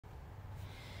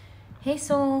Hey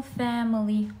soul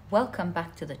family, welcome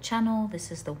back to the channel. This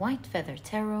is the White Feather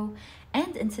Tarot,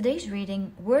 and in today's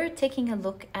reading we're taking a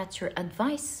look at your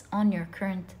advice on your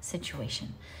current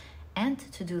situation. And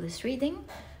to do this reading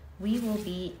we will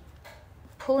be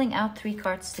pulling out 3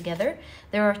 cards together.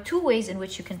 There are 2 ways in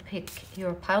which you can pick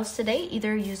your piles today,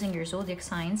 either using your zodiac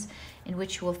signs, in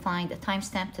which you will find a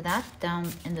timestamp to that down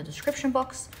in the description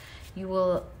box. You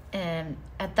will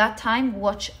at that time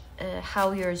watch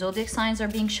how your zodiac signs are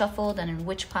being shuffled and in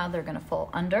which pile they're going to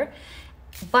fall under.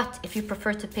 But if you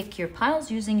prefer to pick your piles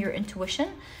using your intuition,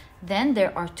 then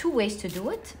there are 2 ways to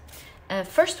do it.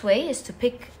 First way is to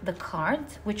pick the card,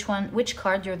 which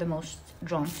card you're the most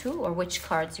drawn to, or which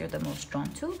cards you're the most drawn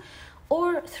to,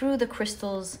 or through the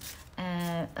crystals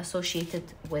associated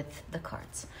with the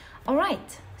cards. All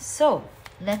right, so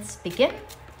let's begin.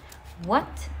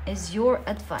 What is your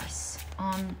advice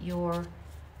on your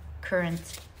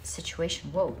current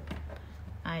situation? Whoa,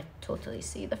 I totally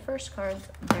see the first card.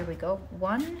 There we go.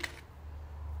 1,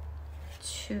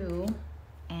 2,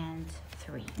 and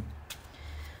 3.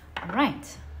 All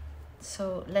right,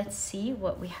 so let's see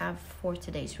what we have for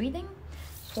today's reading.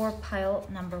 For pile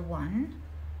number 1,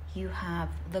 you have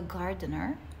the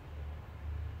Gardener.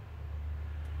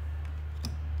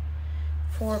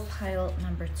 For pile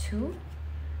number 2,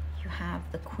 you have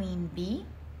the Queen Bee.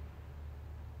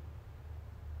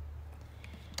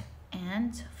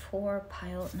 And for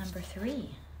pile number 3,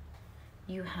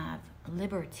 you have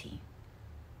Liberty.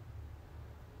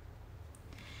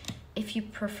 If you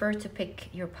prefer to pick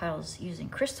your piles using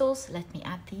crystals, let me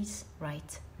add these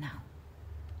right now.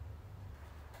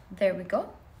 There we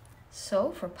go.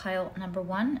 So for pile number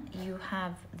 1, you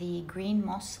have the green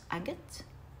moss agate.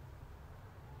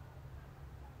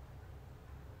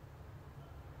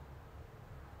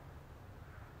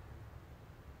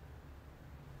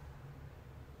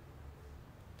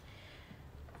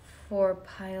 For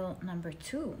pile number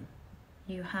 2,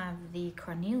 you have the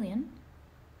Carnelian.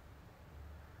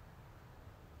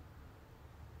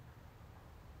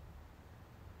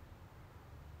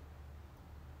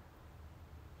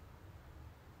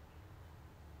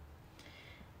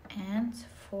 And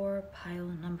for pile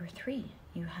number 3,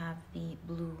 you have the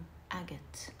blue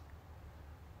agate.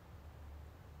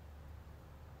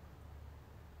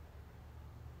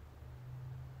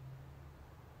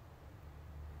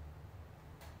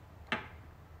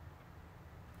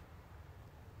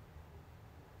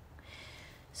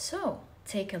 So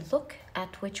take a look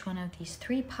at which one of these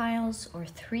 3 piles or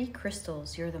 3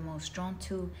 crystals you're the most drawn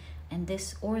to, and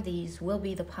this or these will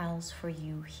be the piles for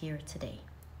you here today.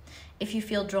 If you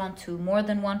feel drawn to more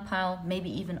than one pile, maybe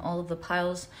even all of the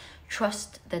piles,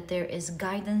 trust that there is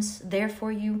guidance there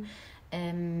for you,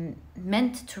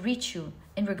 meant to reach you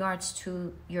in regards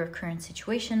to your current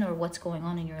situation or what's going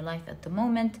on in your life at the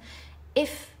moment,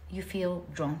 if you feel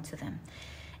drawn to them.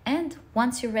 And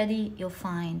once you're ready, you'll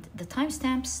find the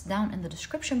timestamps down in the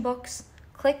description box.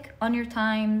 Click on your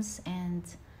times and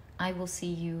I will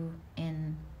see you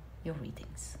in your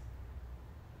readings.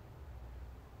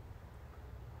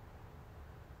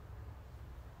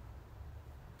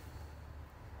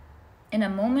 In a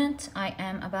moment, I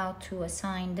am about to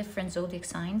assign different zodiac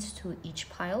signs to each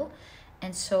pile.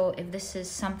 And so if this is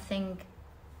something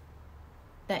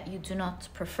that you do not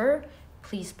prefer,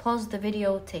 please pause the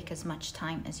video, take as much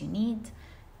time as you need,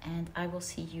 and I will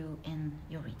see you in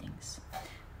your readings.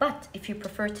 But if you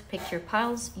prefer to pick your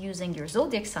piles using your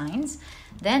zodiac signs,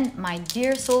 then my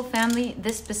dear soul family,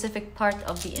 this specific part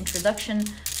of the introduction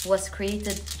was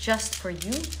created just for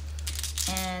you.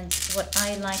 And what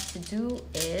I like to do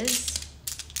is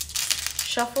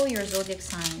shuffle your zodiac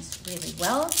signs really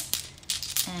well.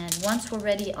 And once we're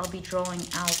ready, I'll be drawing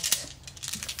out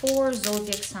 4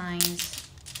 zodiac signs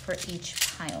for each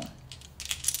pile.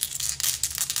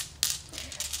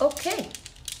 Okay,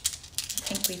 I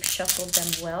think we've shuffled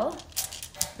them well.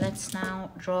 Let's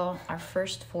now draw our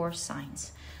first 4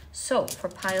 signs. So for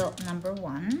pile number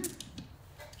 1,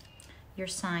 your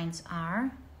signs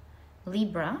are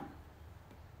Libra,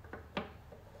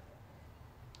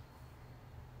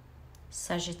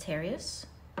 Sagittarius,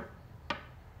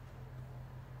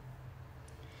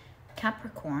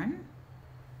 Capricorn,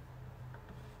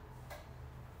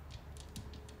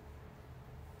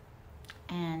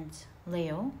 and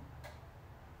Leo.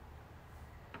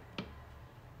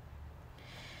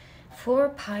 For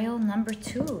pile number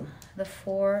 2, the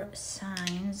 4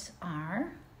 signs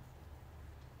are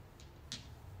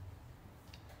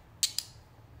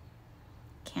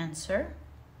Cancer,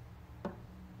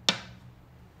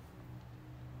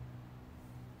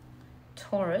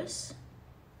 Taurus,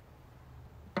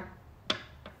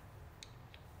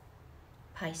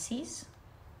 Pisces,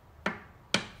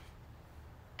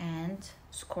 and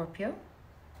Scorpio.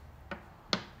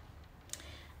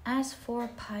 As for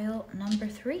pile number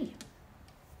 3,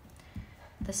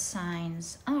 the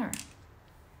signs are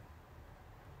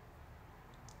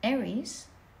Aries,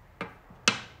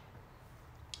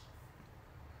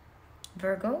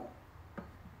 Virgo,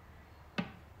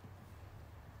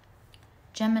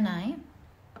 Gemini,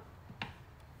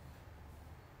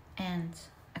 and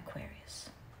Aquarius.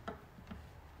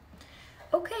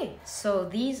 Okay, so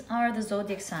these are the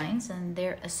zodiac signs and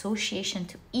their association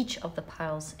to each of the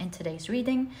piles in today's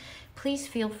reading. Please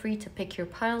feel free to pick your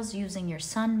piles using your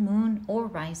sun, moon, or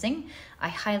rising. I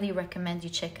highly recommend you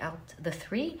check out the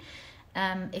 3.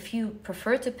 If you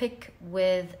prefer to pick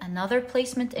with another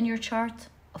placement in your chart,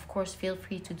 of course, feel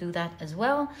free to do that as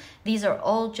well. These are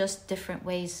all just different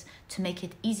ways to make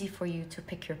it easy for you to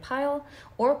pick your pile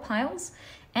or piles.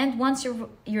 And once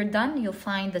you're done, you'll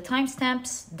find the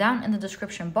timestamps down in the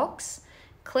description box.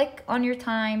 Click on your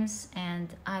times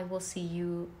and I will see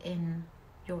you in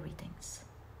your readings.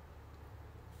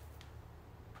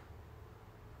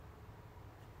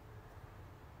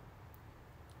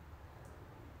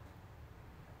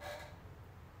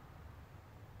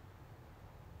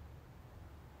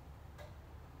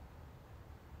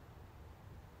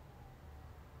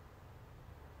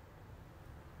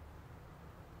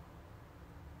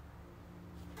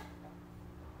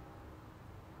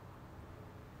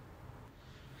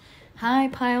 Hi,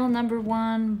 pile number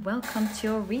 1. Welcome to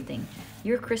your reading.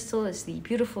 Your crystal is the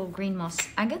beautiful green moss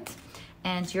agate,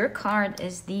 and your card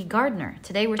is the gardener.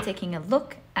 Today we're taking a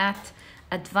look at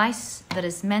advice that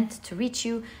is meant to reach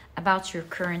you about your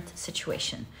current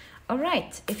situation. All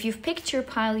right, if you've picked your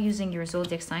pile using your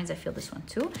zodiac signs, I feel this one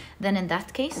too, then in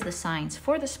that case, the signs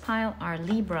for this pile are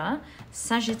Libra,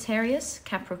 Sagittarius,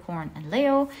 Capricorn, and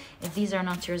Leo. If these are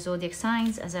not your zodiac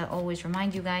signs, as I always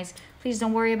remind you guys, please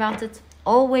don't worry about it.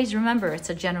 Always remember,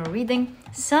 it's a general reading.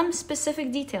 Some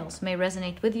specific details may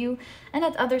resonate with you, and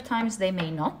at other times they may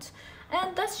not.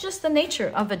 And that's just the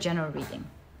nature of a general reading.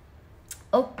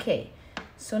 Okay,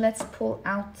 so let's pull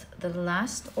out the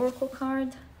last oracle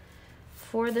card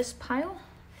for this pile.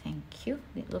 Thank you.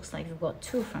 It looks like we've got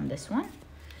 2 from this one.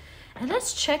 And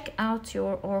let's check out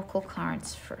your oracle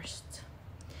cards first.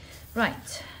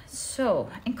 Right,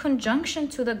 so in conjunction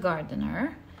to the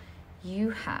gardener, you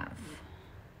have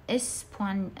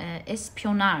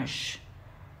espionage.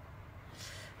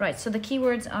 Right, so the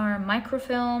keywords are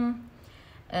microfilm,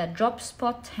 drop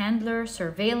spot handler,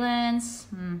 surveillance,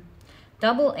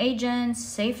 double agents,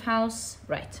 safe house.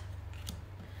 Right,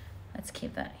 let's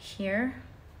keep that here.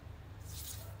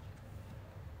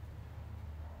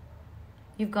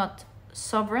 You've got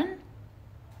sovereign,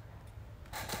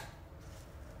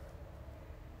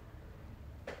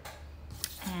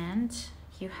 and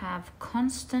you have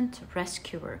constant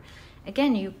rescuer.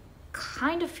 Again, you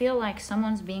kind of feel like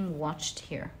someone's being watched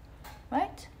here,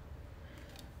 right?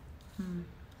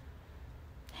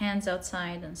 Hands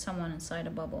outside and someone inside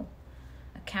a bubble.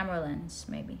 A camera lens,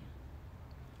 maybe.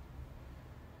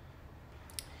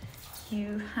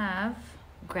 You have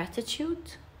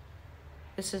gratitude.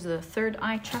 This is the 3rd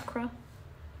eye chakra.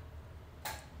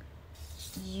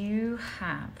 You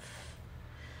have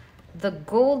the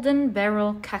golden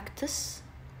barrel cactus.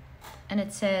 And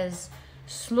it says,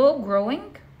 slow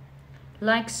growing,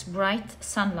 likes bright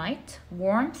sunlight,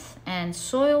 warmth, and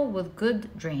soil with good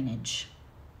drainage.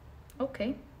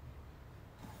 Okay.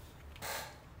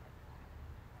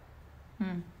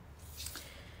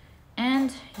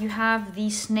 And you have the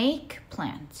snake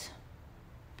plant.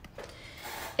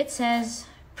 It says,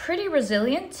 pretty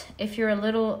resilient if you're a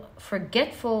little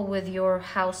forgetful with your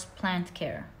house plant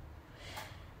care.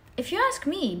 If you ask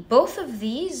me, both of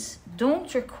these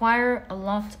don't require a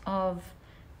lot of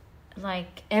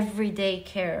like everyday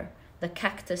care, the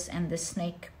cactus and the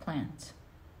snake plant.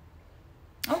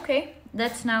 Okay,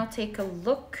 let's now take a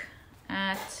look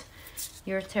at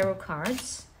your tarot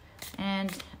cards.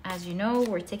 And as you know,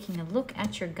 we're taking a look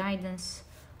at your guidance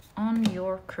on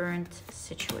your current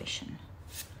situation.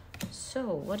 So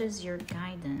what is your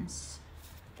guidance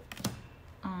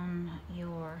on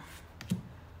your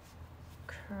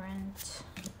current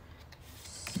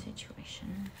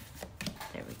situation?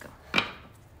 There we go.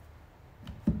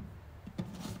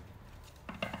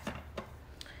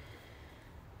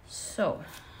 So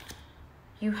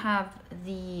you have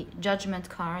the Judgment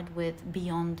card with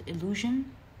Beyond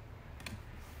Illusion,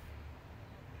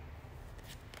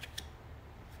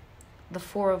 the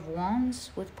 4 of Wands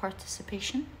with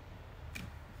Participation,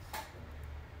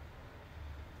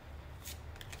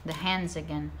 the hands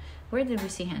again. Where did we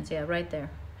see hands? Yeah, right there.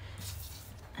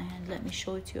 And let me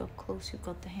show it to you up close. You've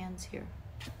got the hands here.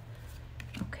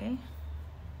 Okay.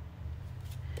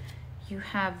 You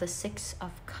have the Six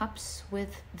of Cups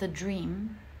with the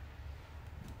Dream.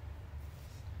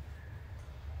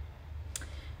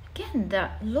 Again,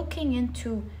 they're looking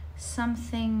into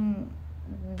something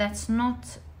that's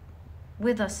not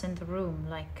with us in the room.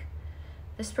 Like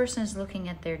this person is looking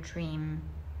at their dream.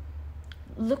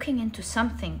 Looking into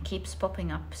something keeps popping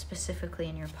up specifically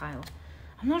in your pile.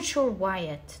 I'm not sure why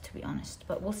yet, to be honest,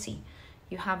 but we'll see.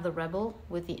 You have the Rebel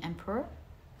with the Emperor.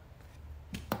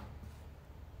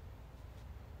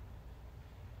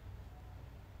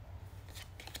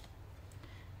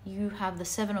 You have the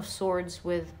Seven of Swords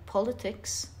with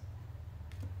Politics.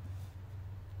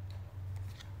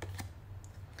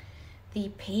 The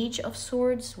Page of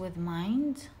Swords with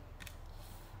Mind.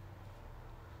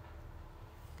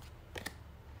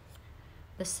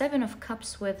 The Seven of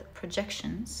Cups with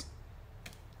Projections.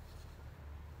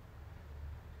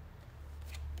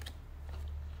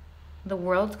 The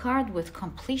World card with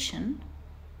Completion.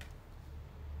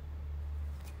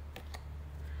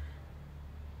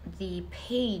 The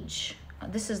Page,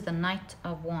 this is the Knight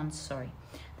of Wands, sorry.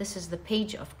 This is the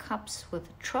Page of Cups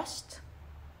with Trust.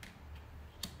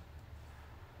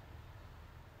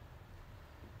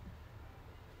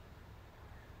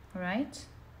 Right?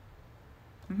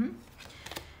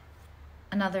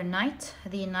 Another Knight,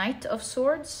 the Knight of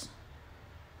Swords.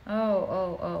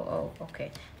 Oh,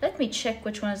 okay. Let me check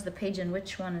which one is the Page and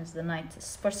which one is the Knight.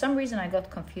 For some reason I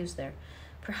got confused there.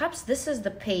 Perhaps this is the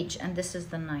Page and this is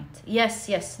the Knight. Yes,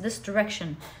 this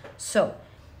direction. So,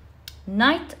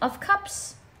 Knight of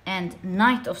Cups and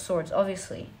Knight of Swords,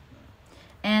 obviously.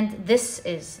 And this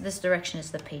direction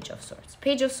is the Page of Swords.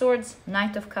 Page of Swords,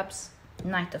 Knight of Cups,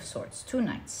 Knight of Swords. Two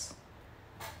Knights.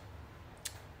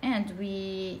 And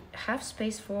we have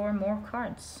space for more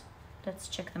cards. Let's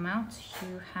check them out.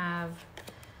 You have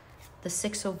the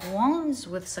Six of Wands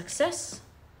with Success.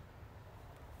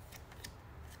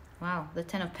 Wow, the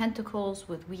Ten of Pentacles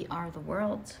with We Are the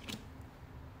World.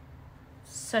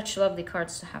 Such lovely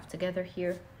cards to have together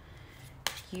here.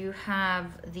 You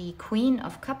have the Queen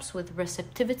of Cups with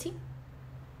Receptivity.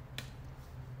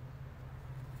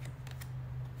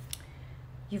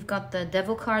 You've got the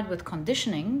Devil card with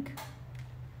Conditioning.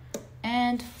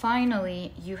 And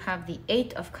finally, you have the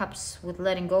Eight of Cups with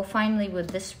Letting Go. Finally,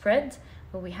 with this spread,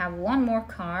 but we have one more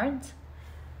card,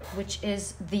 which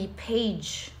is the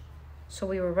Page. So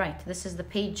we were right. This is the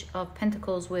Page of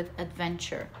Pentacles with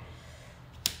Adventure.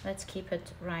 Let's keep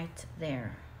it right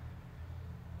there.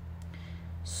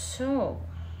 So,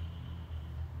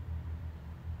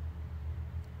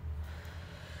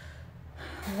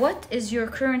 what is your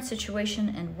current situation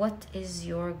and what is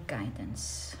your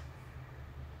guidance?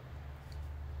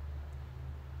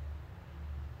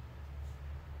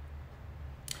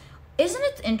 Isn't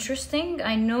it interesting?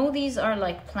 I know these are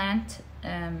like plant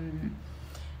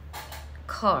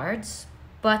cards,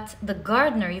 but the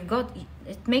gardener,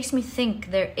 it makes me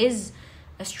think there is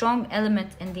a strong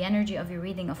element in the energy of your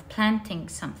reading of planting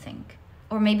something.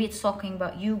 Or maybe it's talking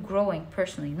about you growing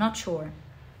personally, not sure.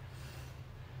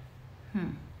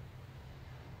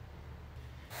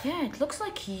 Yeah, it looks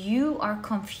like you are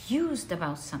confused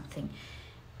about something.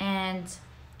 And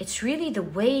it's really the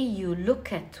way you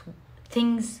look at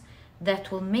things that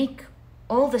will make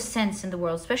all the sense in the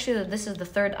world, especially that this is the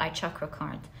third eye chakra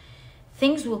card.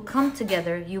 Things will come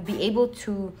together. You'll be able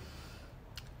to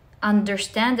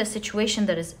understand a situation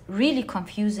that is really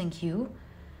confusing you.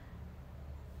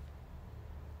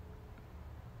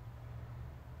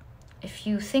 If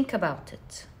you think about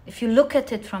it, if you look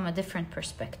at it from a different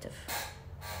perspective.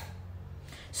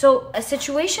 So a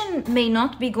situation may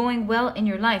not be going well in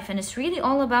your life, and it's really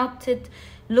all about it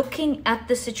looking at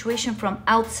the situation from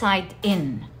outside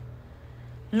in.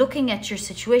 Looking at your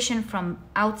situation from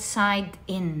outside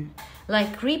in.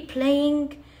 Like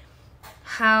replaying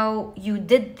how you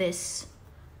did this.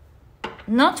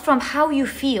 Not from how you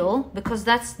feel, because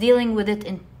that's dealing with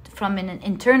it from an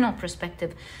internal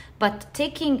perspective. But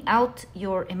taking out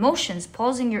your emotions,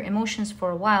 pausing your emotions for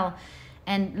a while,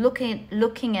 and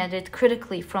looking at it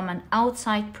critically from an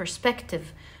outside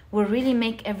perspective will really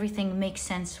make everything make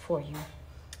sense for you.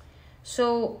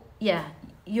 So, yeah,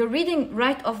 your reading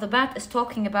right off the bat is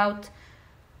talking about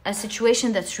a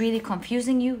situation that's really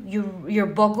confusing you. You're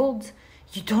boggled.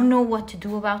 You don't know what to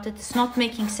do about it. It's not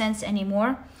making sense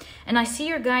anymore. And I see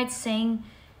your guides saying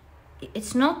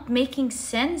it's not making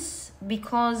sense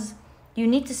because you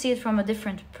need to see it from a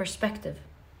different perspective.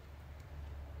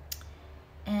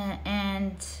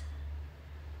 And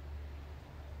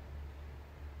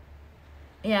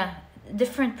yeah,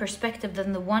 different perspective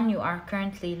than the one you are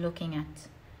currently looking at.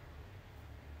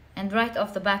 And right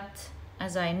off the bat,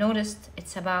 as I noticed,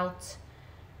 it's about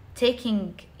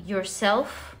taking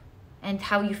yourself and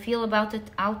how you feel about it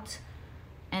out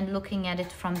and looking at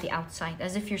it from the outside,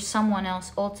 as if you're someone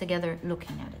else altogether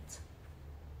looking at it.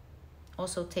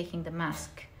 Also taking the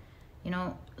mask, you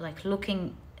know, like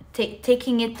looking,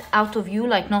 taking it out of you,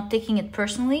 like not taking it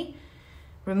personally,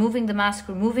 removing the mask,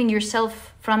 removing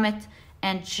yourself from it,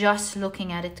 and just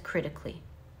looking at it critically.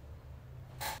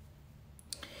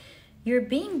 You're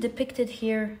being depicted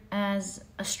here as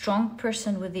a strong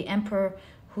person with the Emperor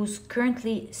who's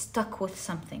currently stuck with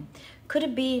something. Could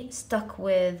it be stuck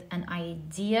with an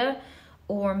idea,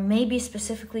 or maybe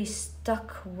specifically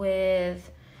stuck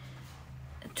with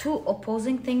two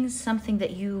opposing things, something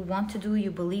that you want to do,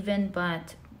 you believe in,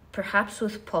 but perhaps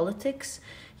with politics,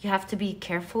 you have to be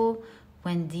careful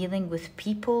when dealing with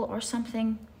people or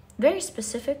something. Very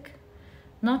specific,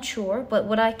 not sure, but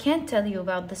what I can tell you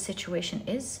about the situation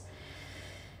is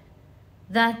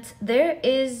that there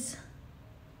is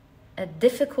a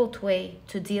difficult way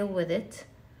to deal with it,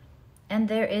 and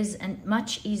there is a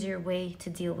much easier way to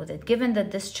deal with it. Given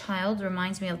that this child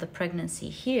reminds me of the pregnancy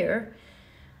here,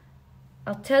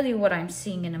 I'll tell you what I'm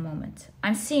seeing in a moment.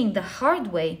 I'm seeing the hard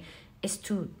way is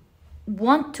to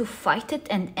want to fight it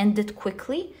and end it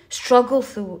quickly, struggle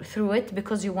through it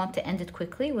because you want to end it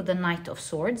quickly. With the Knight of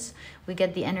Swords, we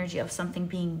get the energy of something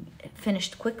being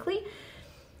finished quickly,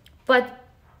 but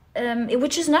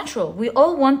which is natural. We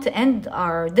all want to end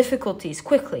our difficulties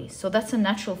quickly, so that's a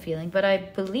natural feeling. But I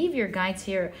believe your guides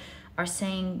here are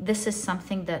saying this is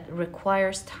something that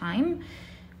requires time.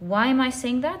 Why am I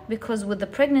saying that? Because with the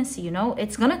pregnancy, you know,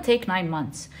 it's going to take 9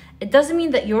 months. It doesn't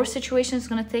mean that your situation is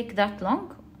going to take that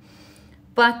long,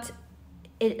 but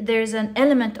there's an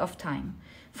element of time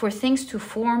for things to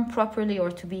form properly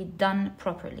or to be done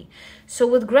properly. So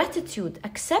with gratitude,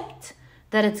 accept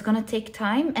that it's going to take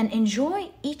time and enjoy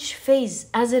each phase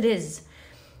as it is,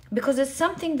 because it's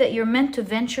something that you're meant to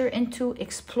venture into,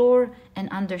 explore and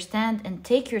understand, and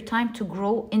take your time to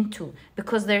grow into,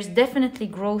 because there's definitely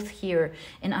growth here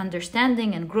in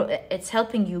understanding and it's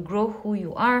helping you grow who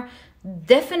you are.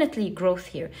 Definitely growth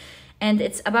here, and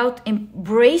it's about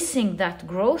embracing that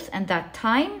growth and that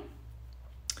time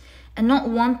and not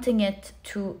wanting it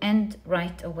to end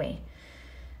right away.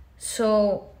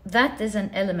 So that is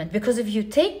an element, because if you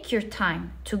take your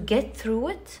time to get through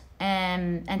it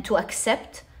and to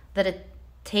accept that it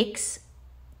takes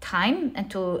time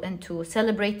and to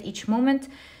celebrate each moment,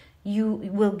 you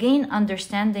will gain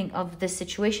understanding of the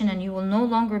situation and you will no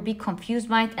longer be confused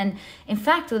by it. And in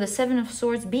fact, with the Seven of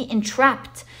Swords, be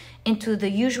entrapped into the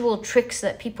usual tricks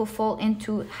that people fall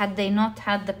into had they not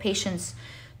had the patience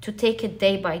to take it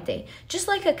day by day. Just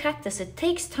like a cactus, it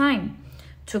takes time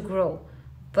to grow,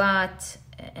 but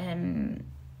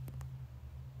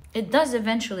it does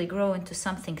eventually grow into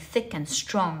something thick and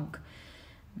strong.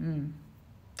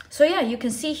 So yeah, you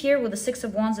can see here with the Six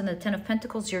of Wands and the Ten of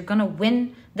Pentacles, you're gonna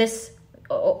win this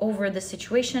over the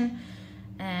situation,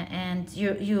 and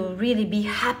you'll really be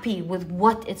happy with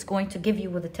what it's going to give you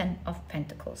with the Ten of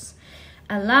Pentacles.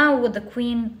 Allow with the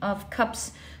Queen of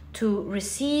Cups to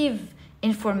receive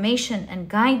information and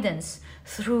guidance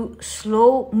through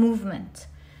slow movement,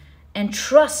 and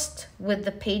trust with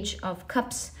the Page of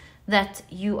Cups that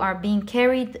you are being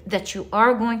carried, that you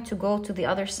are going to go to the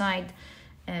other side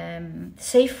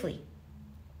safely.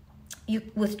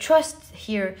 With trust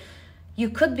here, you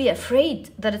could be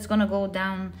afraid that it's going to go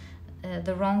down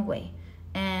the wrong way,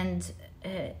 and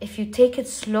if you take it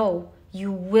slow, you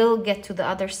will get to the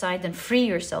other side and free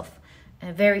yourself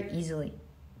very easily.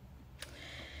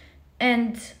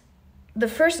 And the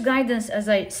first guidance, as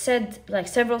I said like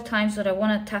several times, that I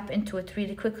want to tap into it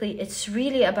really quickly, it's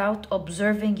really about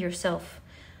observing yourself,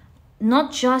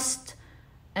 not just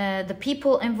the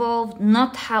people involved,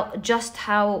 not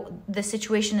how the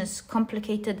situation is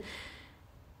complicated.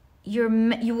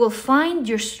 You will find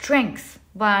your strength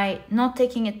by not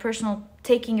taking it personal,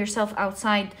 taking yourself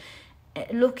outside,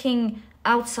 looking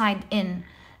outside in.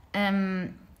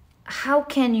 How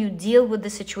can you deal with the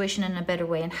situation in a better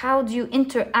way, and how do you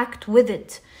interact with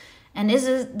it, and is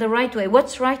it the right way,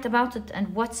 what's right about it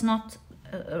and what's not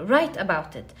right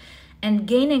about it, and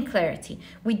gaining clarity.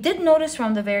 We did notice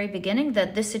from the very beginning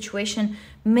that this situation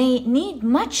may need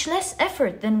much less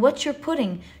effort than what you're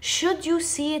putting, should you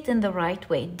see it in the right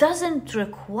way. It doesn't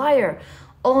require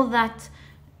all that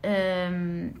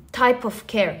type of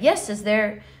care. Yes, is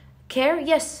there care?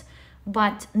 Yes,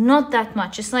 but not that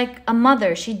much. It's like a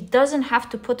mother. She doesn't have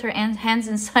to put her hands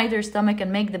inside her stomach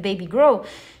and make the baby grow.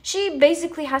 She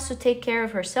basically has to take care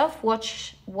of herself,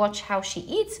 watch how she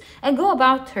eats, and go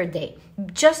about her day,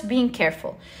 just being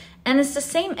careful. And it's the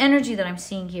same energy that I'm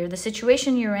seeing here. The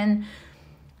situation you're in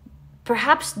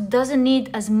perhaps doesn't need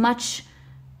as much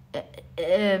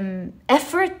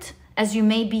effort as you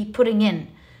may be putting in.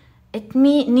 It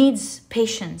needs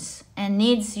patience and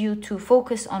needs you to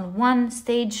focus on one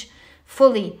stage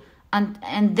fully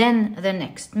and then the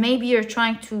next. Maybe you're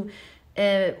trying to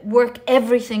work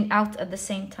everything out at the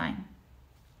same time.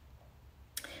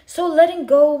 So letting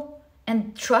go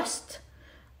and trust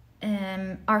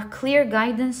are clear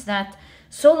guidance that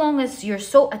so long as you're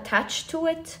so attached to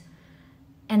it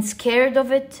and scared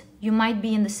of it, you might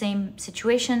be in the same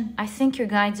situation. I think your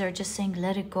guides are just saying,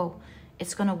 let it go.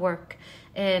 It's going to work.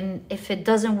 If it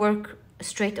doesn't work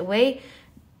straight away,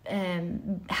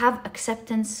 have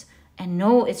acceptance and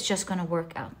know it's just going to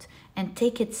work out. And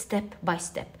take it step by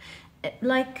step.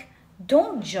 Like,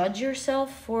 don't judge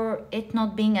yourself for it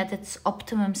not being at its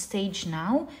optimum stage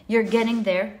now. You're getting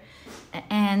there.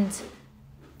 And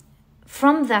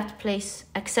from that place,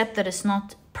 accept that it's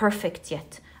not perfect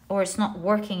yet, or it's not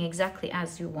working exactly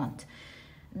as you want.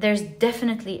 There's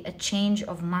definitely a change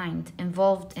of mind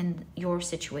involved in your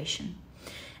situation.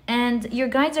 And your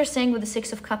guides are saying with the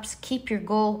Six of Cups, keep your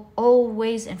goal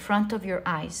always in front of your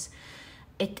eyes.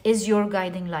 It is your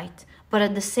guiding light. But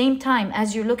at the same time,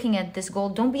 as you're looking at this goal,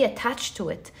 don't be attached to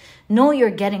it. Know you're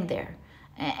getting there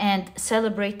and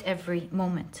celebrate every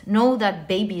moment. Know that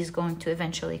baby is going to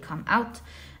eventually come out.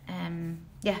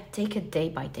 Take it day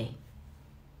by day.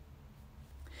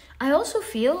 I also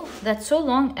feel that so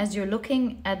long as you're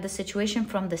looking at the situation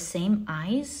from the same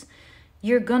eyes,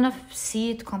 you're gonna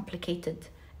see it complicated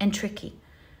and tricky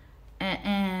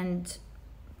and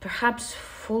perhaps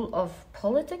full of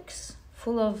politics,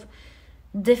 full of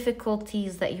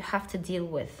difficulties that you have to deal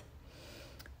with.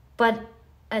 But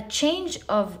a change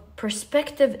of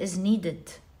perspective is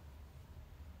needed.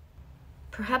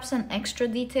 Perhaps an extra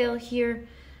detail here: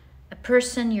 a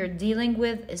person you're dealing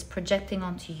with is projecting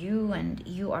onto you and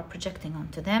you are projecting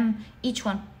onto them, each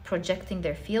one projecting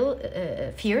their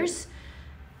fears.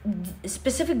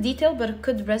 Specific detail, but it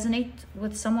could resonate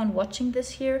with someone watching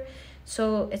this here.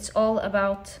 So it's all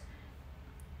about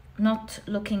not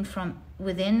looking from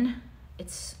within.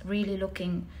 It's really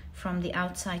looking from the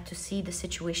outside to see the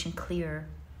situation clearer.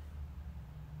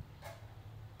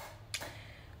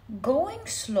 Going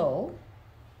slow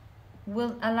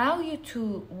will allow you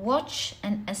to watch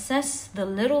and assess the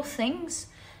little things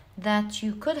that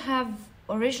you could have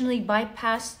originally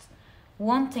bypassed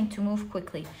wanting to move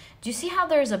quickly. Do you see how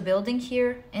there's a building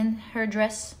here in her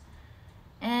dress?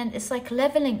 And it's like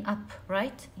leveling up,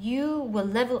 right? You will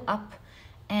level up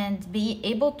and be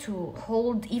able to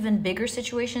hold even bigger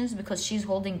situations because she's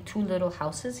holding two little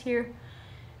houses here.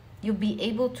 You'll be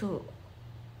able to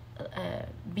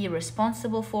be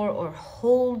responsible for or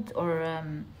hold or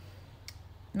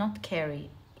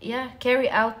carry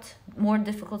out more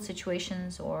difficult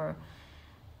situations or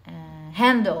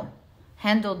handle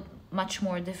much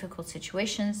more difficult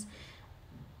situations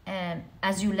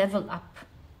as you level up.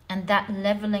 And that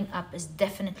leveling up is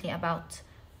definitely about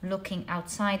looking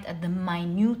outside at the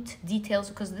minute details,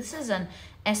 because this is an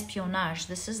espionage.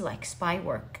 This is like spy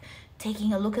work.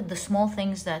 Taking a look at the small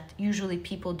things that usually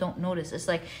people don't notice. It's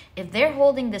like, if they're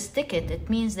holding this ticket, it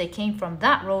means they came from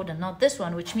that road and not this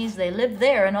one, which means they live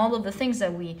there, and all of the things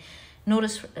that we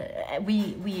notice,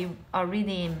 we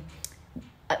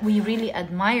really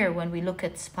admire when we look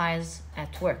at spies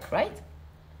at work, right?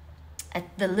 At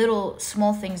the little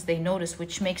small things they notice,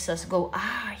 which makes us go,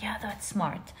 yeah, that's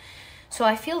smart. So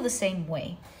I feel the same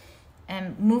way.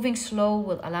 And moving slow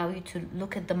will allow you to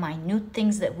look at the minute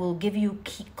things that will give you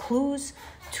key clues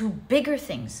to bigger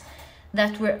things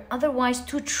that were otherwise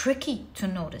too tricky to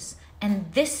notice. And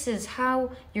this is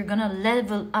how you're gonna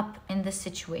level up in this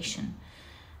situation.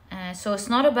 So it's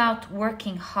not about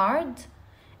working hard.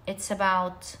 It's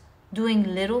about doing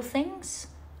little things,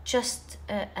 just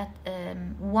at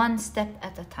one step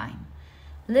at a time.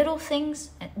 Little things,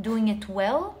 doing it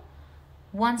well,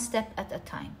 one step at a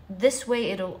time. This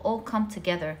way it'll all come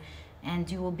together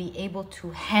and you will be able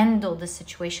to handle the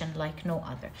situation like no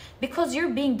other. Because you're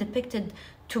being depicted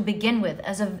to begin with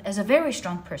as a very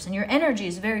strong person. Your energy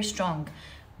is very strong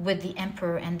with the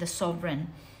Emperor and the Sovereign.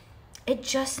 It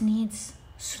just needs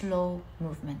slow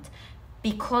movement,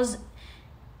 because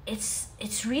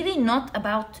it's really not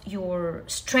about your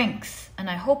strength. And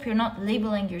I hope you're not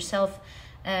labeling yourself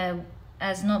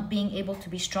as not being able to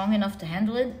be strong enough to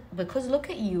handle it, because look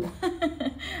at you.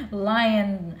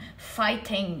 Lion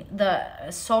fighting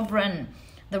the Sovereign,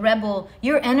 the rebel.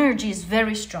 Your energy is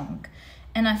very strong.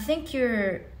 And I think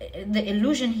the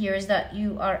illusion here is that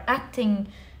you are acting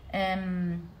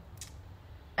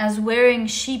as wearing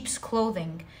sheep's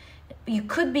clothing. You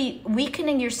could be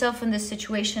weakening yourself in this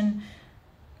situation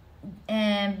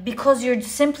because you're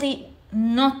simply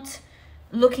not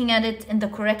looking at it in the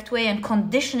correct way and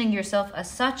conditioning yourself as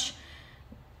such,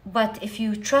 But if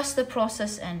you trust the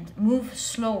process and move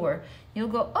slower, you'll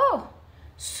go, oh,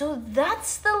 so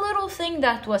that's the little thing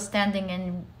that was standing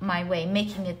in my way,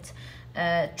 making it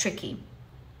tricky,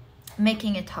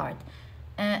 making it hard.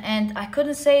 And I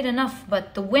couldn't say it enough,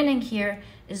 but the winning here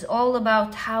is all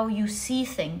about how you see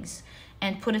things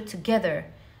and put it together,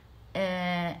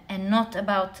 and not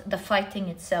about the fighting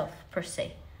itself per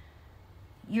se.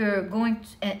 You're going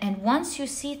to, and once you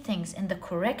see things in the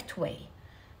correct way,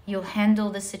 you'll handle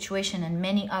the situation and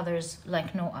many others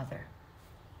like no other.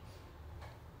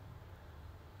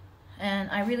 And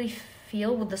I really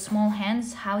feel with the small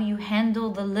hands how you handle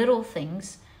the little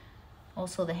things,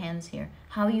 also the hands here,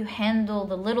 how you handle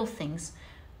the little things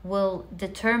will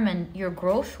determine your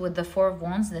growth with the Four of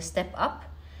Wands, the step up,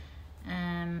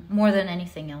 more than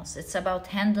anything else. It's about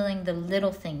handling the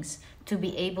little things to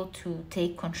be able to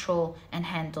take control and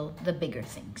handle the bigger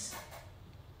things.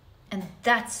 And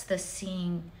that's the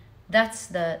seeing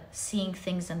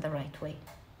things in the right way.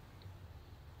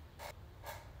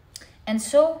 And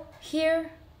so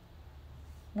here,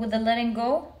 with the letting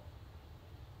go,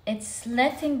 it's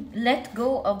let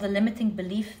go of the limiting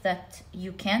belief that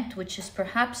you can't, which is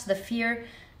perhaps the fear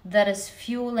that is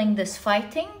fueling this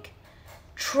fighting.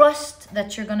 Trust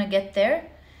that you're gonna get there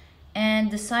and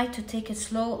decide to take it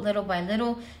slow, little by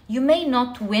little. You may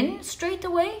not win straight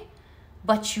away,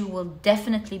 but you will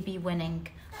definitely be winning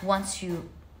once you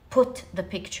put the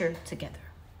picture together.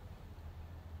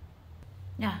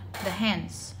 Yeah, the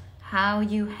hands, how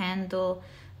you handle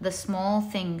the small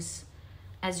things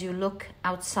as you look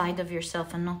outside of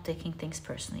yourself and not taking things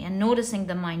personally, and noticing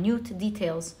the minute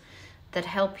details that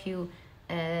help you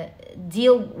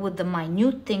deal with the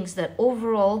minute things that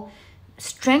overall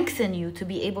strengthen you to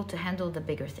be able to handle the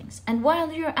bigger things. And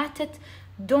while you're at it,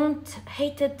 don't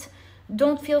hate it,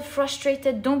 don't feel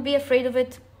frustrated, don't be afraid of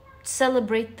it.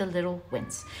 Celebrate the little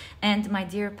wins. And my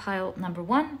dear pile number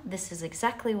 1, this is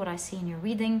exactly what I see in your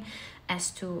reading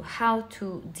as to how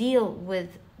to deal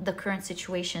with the current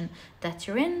situation that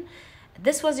you're in.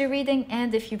 This was your reading,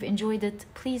 and if you've enjoyed it,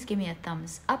 please give me a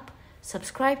thumbs up.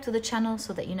 Subscribe to the channel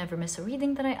so that you never miss a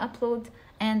reading that I upload.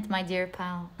 And my dear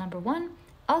pile number 1,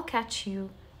 I'll catch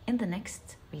you in the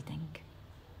next reading.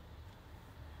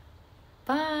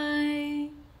 Bye.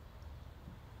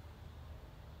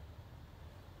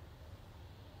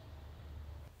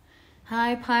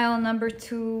 Hi, pile number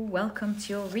 2. Welcome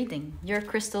to your reading. Your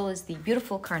crystal is the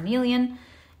beautiful Carnelian,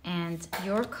 and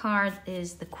your card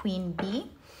is the Queen Bee.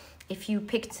 If you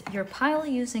picked your pile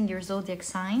using your zodiac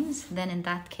signs, then in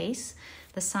that case,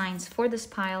 the signs for this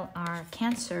pile are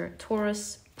Cancer,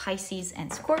 Taurus, Pisces,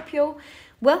 and Scorpio.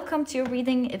 Welcome to your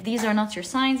reading. If these are not your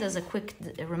signs, as a quick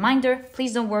reminder,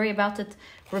 please don't worry about it.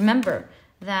 Remember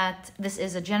that this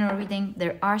is a general reading.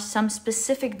 There are some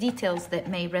specific details that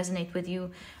may resonate with you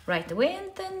right away,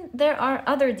 and then there are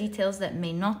other details that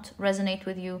may not resonate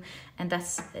with you, and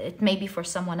it may be for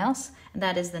someone else.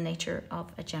 That is the nature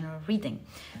of a general reading.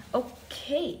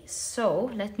 Okay,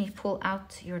 so let me pull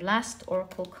out your last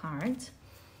oracle card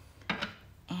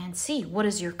and see what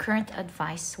is your current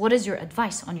advice. What is your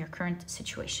advice on your current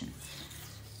situation?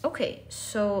 Okay,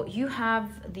 so you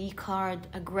have the card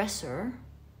Aggressor,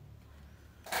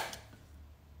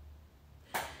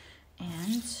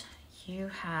 and you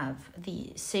have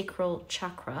the sacral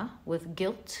chakra with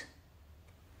guilt.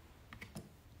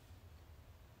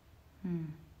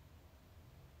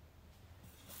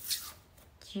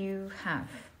 You have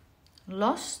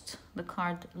Lost, the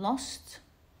card Lost.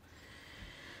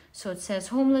 So it says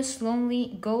homeless,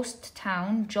 lonely, ghost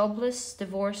town, jobless,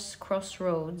 divorce,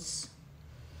 crossroads,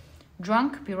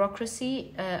 drunk,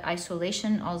 bureaucracy,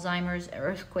 isolation, Alzheimer's,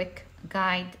 earthquake,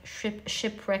 guide,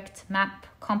 shipwrecked, map,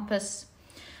 compass,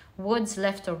 woods,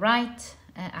 left or right,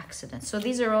 accident. So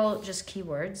these are all just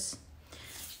keywords.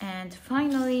 And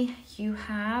finally, you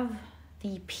have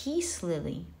the Peace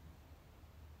Lily.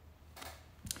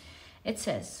 It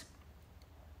says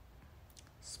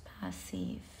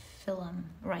spathiphyllum.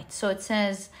 Right, so it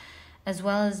says, as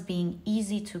well as being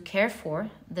easy to care for,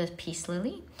 the Peace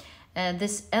Lily,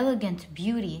 this elegant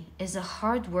beauty is a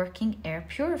hard-working air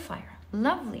purifier.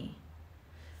 Lovely.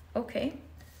 Okay,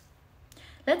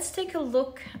 let's take a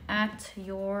look at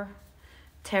your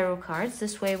tarot cards.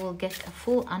 This way we'll get a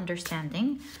full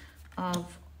understanding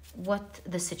of what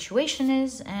the situation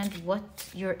is and what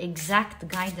your exact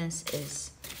guidance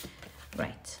is.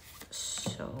 Right,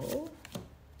 so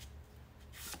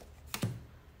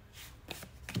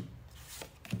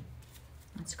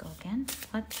let's go again.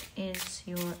 What is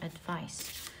your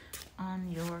advice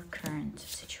on your current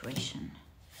situation?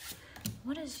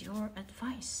 What is your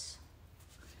advice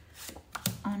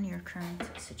on your current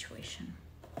situation?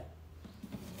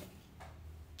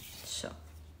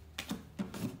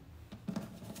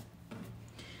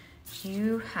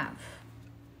 you have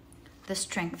the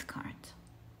Strength card.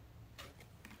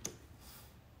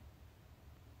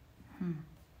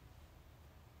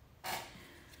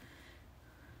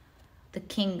 The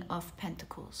King of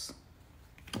Pentacles.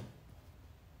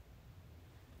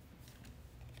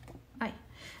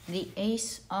 The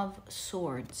Ace of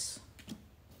Swords.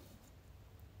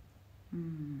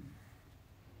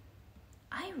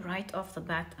 I right off the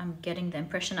bat, I'm getting the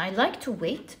impression, I like to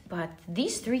wait, but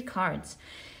these three cards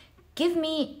give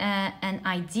me an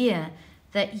idea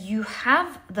that you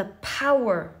have the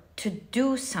power to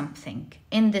do something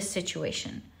in this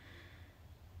situation.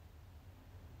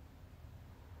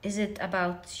 Is it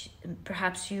about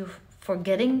perhaps you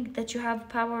forgetting that you have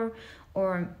power,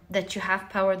 or that you have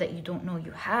power that you don't know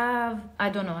you have? I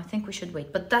don't know. I think we should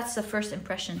wait. But that's the first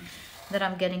impression that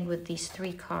I'm getting with these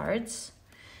three cards.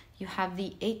 You have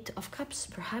the Eight of Cups,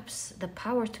 perhaps the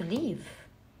power to leave.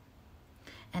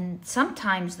 And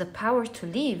sometimes the power to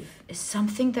leave is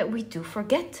something that we do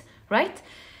forget, right?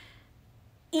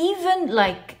 Even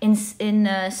like in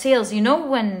sales, you know,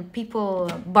 when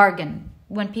people bargain,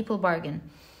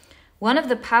 one of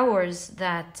the powers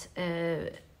that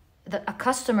a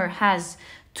customer has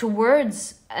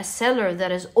towards a seller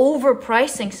that is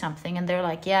overpricing something, and they're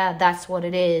like, yeah, that's what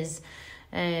it is.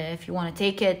 If you want to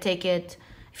take it, take it.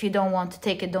 If you don't want to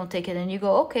take it, don't take it. And you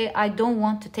go, okay, I don't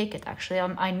want to take it. Actually,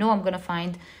 I know I'm going to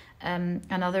find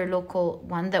another local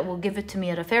one that will give it to me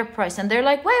at a fair price. And they're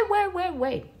like,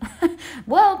 wait.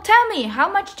 Well, tell me, how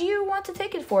much do you want to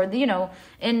take it for? You know,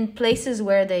 in places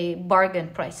where they bargain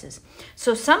prices.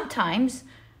 So sometimes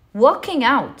walking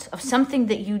out of something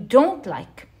that you don't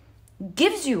like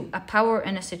gives you a power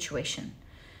in a situation.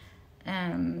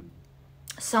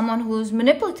 Someone who's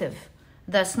manipulative,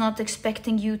 that's not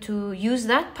expecting you to use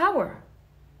that power.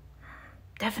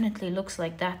 Definitely looks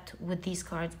like that with these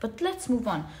cards. But let's move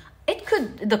on.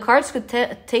 The cards could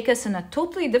take us in a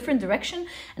totally different direction,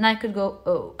 and I could go,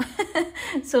 oh.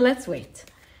 So let's wait.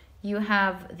 You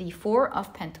have the Four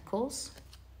of Pentacles.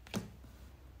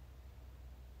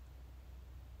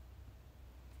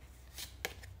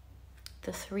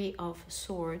 The Three of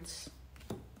Swords.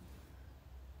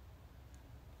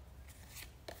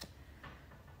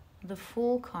 The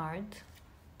Fool card.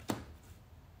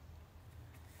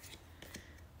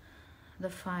 The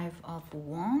Five of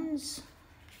Wands.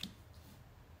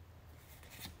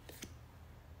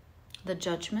 The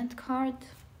Judgment card.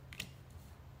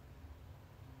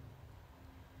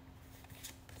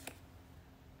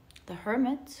 The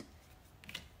Hermit.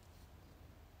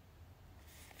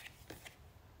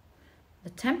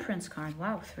 The Temperance card.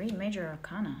 Wow, 3 major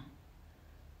arcana.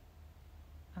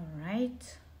 All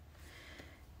right.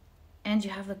 And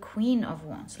you have the Queen of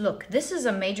Wands. Look, this is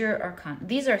a major arcana.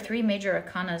 These are 3 major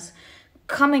arcanas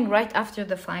coming right after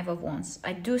the Five of Wands.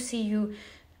 I do see you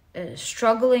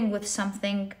struggling with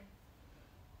something.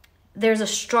 There's a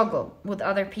struggle with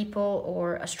other people,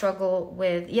 or a struggle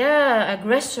with,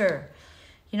 aggressor.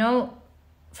 You know,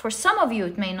 for some of you,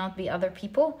 it may not be other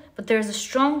people, but there's a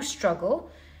strong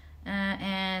struggle.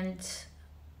 And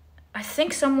I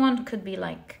think someone could be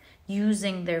like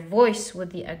using their voice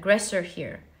with the aggressor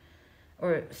here,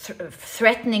 or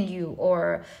threatening you,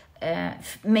 or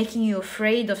making you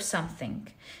afraid of something.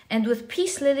 And with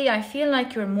Peace Lily, I feel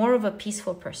like you're more of a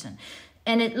peaceful person.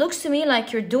 And it looks to me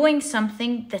like you're doing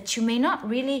something that you may not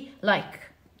really like.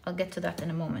 I'll get to that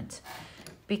in a moment.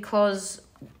 Because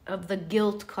of the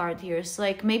guilt card here. It's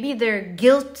like maybe they're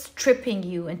guilt tripping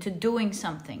you into doing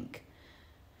something.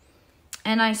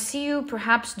 And I see you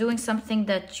perhaps doing something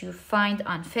that you find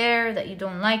unfair, that you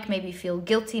don't like, maybe feel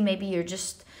guilty, maybe you're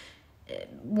just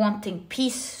wanting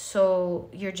peace. So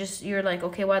you're like,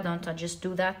 okay, why don't I just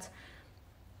do that?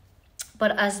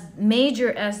 But as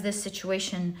major as this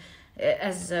situation,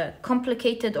 as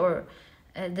complicated or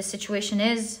the situation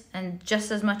is, and just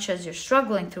as much as you're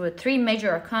struggling through it, 3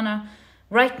 major arcana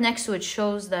right next to it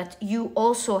shows that you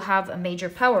also have a major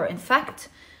power. In fact,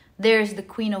 there's the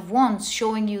Queen of Wands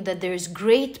showing you that there's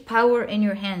great power in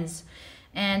your hands.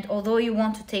 And although you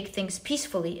want to take things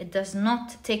peacefully, it does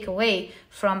not take away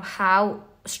from how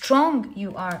strong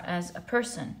you are as a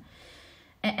person.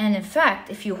 And in fact,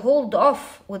 if you hold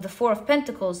off with the Four of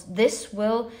Pentacles, this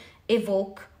will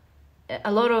evoke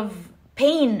a lot of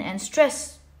pain and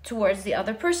stress towards the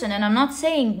other person. And I'm not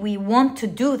saying we want to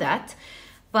do that,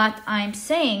 but I'm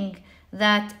saying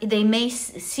that they may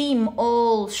seem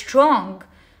all strong,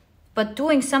 but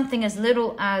doing something as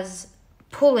little as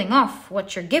pulling off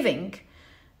what you're giving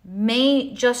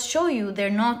may just show you they're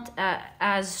not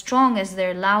as strong as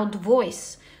their loud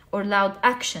voice or loud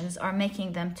actions are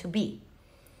making them to be.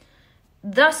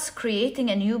 Thus creating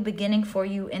a new beginning for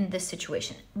you in this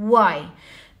situation. Why?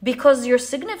 because your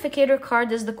significator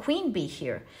card is the Queen Bee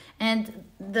here. And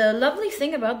the lovely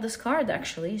thing about this card,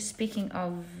 actually, speaking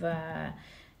of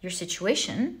your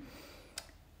situation,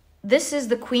 this is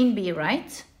the Queen Bee,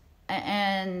 right?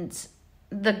 And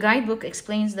the guidebook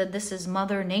explains that this is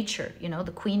Mother Nature. You know,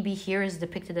 the Queen Bee here is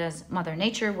depicted as Mother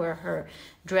Nature, where her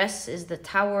dress is the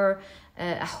tower,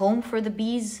 a home for the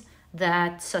bees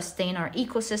that sustain our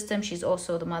ecosystem. She's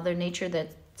also the Mother Nature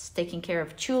that's taking care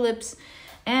of tulips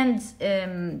and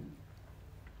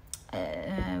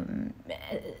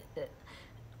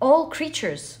all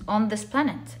creatures on this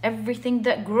planet. Everything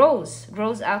that grows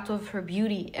out of her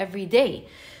beauty every day.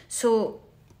 So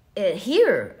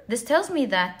here, this tells me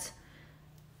that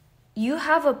you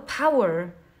have a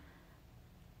power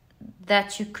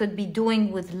that you could be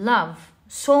doing with love,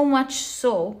 so much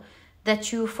so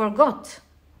that you forgot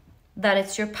that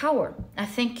it's your power. I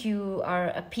think you are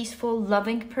a peaceful,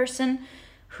 loving person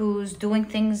who's doing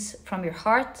things from your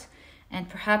heart, and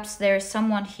perhaps there's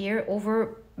someone here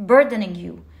overburdening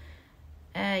you,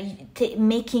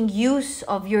 making use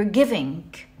of your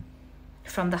giving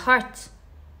from the heart.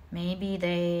 Maybe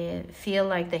they feel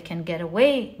like they can get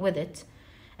away with it.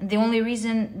 And the only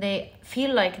reason they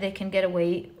feel like they can get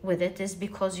away with it is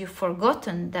because you've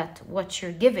forgotten that what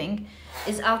you're giving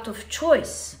is out of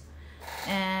choice.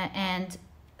 And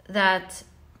that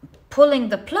pulling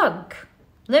the plug,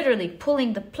 literally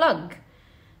pulling the plug,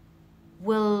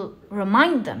 will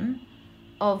remind them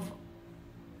of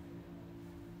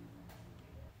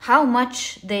how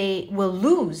much they will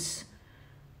lose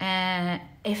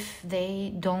if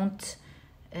they don't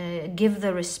give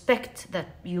the respect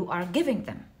that you are giving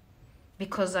them.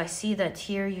 Because I see that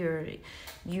here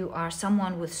you are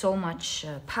someone with so much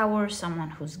power,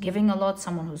 someone who's giving a lot,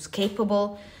 someone who's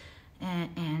capable,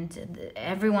 and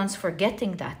everyone's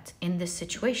forgetting that in this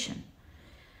situation.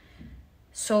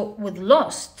 So with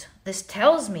Lost, this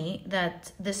tells me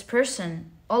that this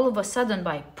person, all of a sudden,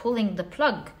 by pulling the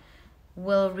plug,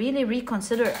 will really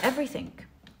reconsider everything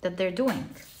that they're doing.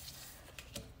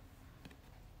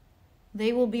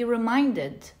 They will be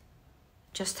reminded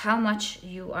just how much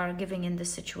you are giving in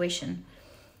this situation,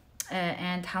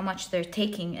 and how much they're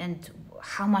taking and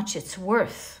how much it's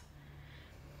worth.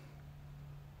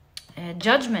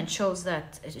 Judgment shows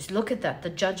that, just look at that, the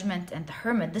Judgment and the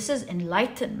Hermit. This is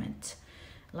enlightenment.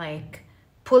 Like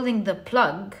pulling the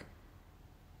plug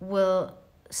will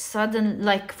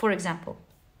like, for example,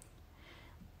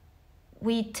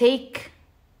 we take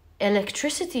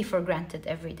electricity for granted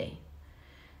every day.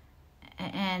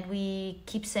 And we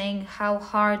keep saying how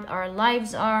hard our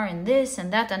lives are and this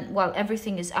and that. And while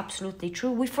everything is absolutely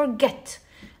true, we forget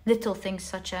little things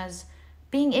such as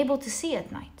being able to see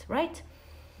at night, right?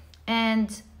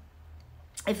 And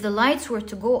if the lights were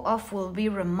to go off, we'll be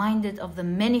reminded of the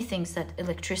many things that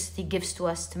electricity gives to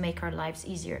us to make our lives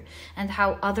easier, and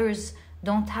how others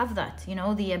don't have that. You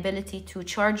know, the ability to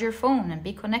charge your phone and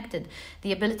be connected,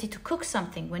 the ability to cook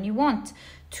something when you want,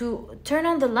 to turn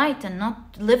on the light and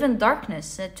not live in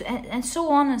darkness, and so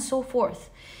on and so forth.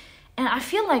 And I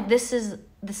feel like this is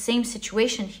the same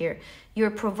situation here. You're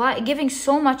giving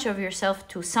so much of yourself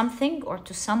to something or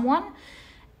to someone,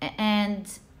 and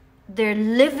they're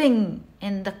living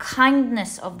in the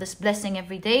kindness of this blessing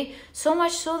every day, so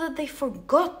much so that they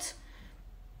forgot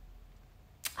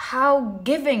how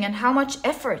giving and how much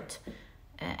effort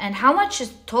and how much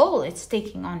toll it's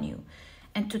taking on you.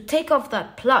 And to take off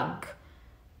that plug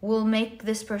will make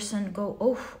this person go,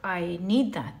 oh, I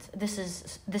need that. This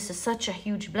is such a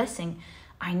huge blessing.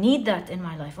 I need that in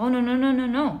my life. Oh,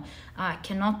 no. I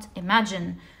cannot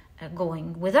imagine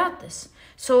going without this.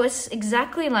 So it's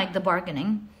exactly like the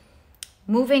bargaining.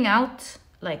 Moving out,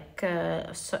 like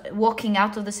walking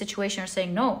out of the situation or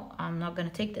saying, no, I'm not going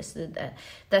to take this.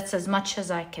 That's as much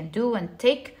as I can do and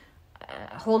take.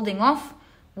 Holding off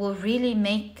will really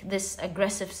make this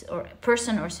aggressive or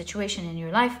person or situation in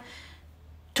your life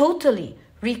totally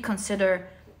reconsider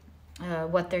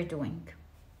what they're doing.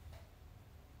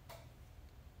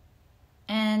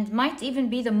 And might even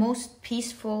be the most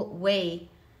peaceful way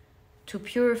to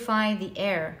purify the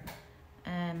air,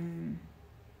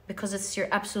 because it's your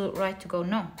absolute right to go,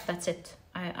 no, that's it.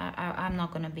 I'm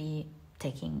not going to be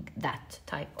taking that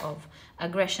type of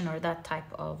aggression or that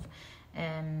type of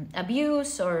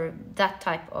abuse or that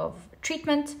type of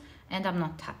treatment, and I'm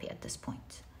not happy at this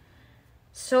point.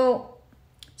 So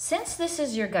since this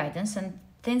is your guidance, and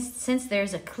since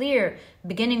there's a clear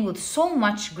beginning with so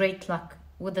much great luck,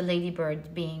 with the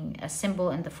ladybird being a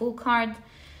symbol in the Fool card,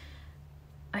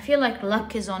 I feel like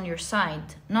luck is on your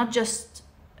side. Not just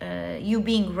you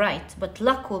being right, but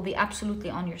luck will be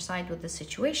absolutely on your side with the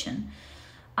situation.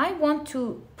 I want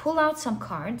to pull out some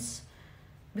cards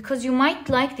because you might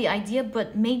like the idea,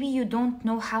 but maybe you don't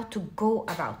know how to go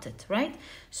about it, right?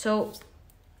 So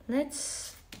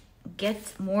let's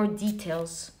get more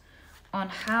details on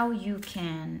how you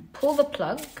can pull the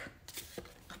plug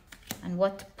and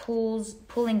what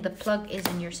pulling the plug is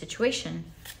in your situation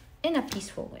in a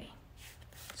peaceful way.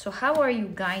 So how are you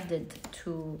guided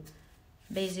to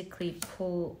basically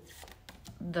pull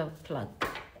the plug?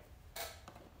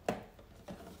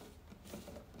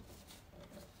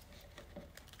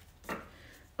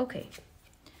 Okay,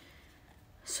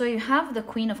 so you have the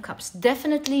Queen of Cups,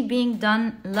 definitely being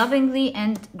done lovingly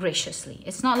and graciously.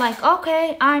 It's not like,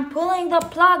 okay, I'm pulling the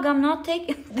plug, I'm not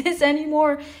taking this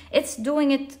anymore. It's doing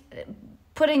it,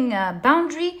 putting a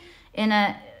boundary in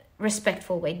a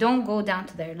respectful way. Don't go down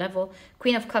to their level.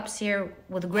 Queen of Cups here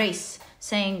with grace,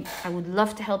 saying, I would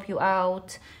love to help you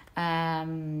out.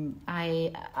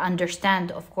 I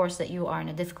understand, of course, that you are in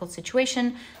a difficult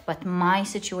situation, but my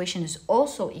situation is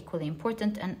also equally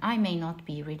important, and I may not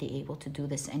be really able to do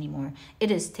this anymore. It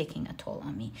is taking a toll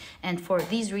on me. And for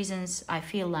these reasons, I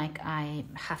feel like I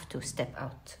have to step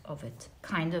out of it,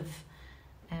 kind of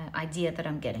idea that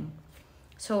I'm getting.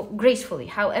 So gracefully.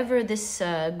 However, this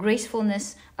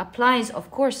gracefulness applies,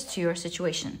 of course, to your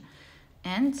situation.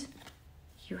 And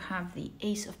you have the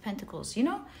Ace of Pentacles. You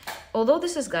know, although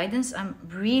this is guidance, I'm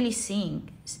really seeing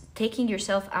taking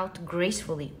yourself out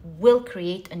gracefully will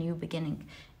create a new beginning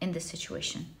in this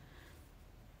situation.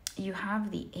 You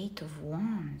have the Eight of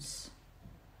Wands.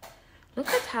 Look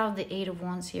at how the Eight of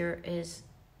Wands here is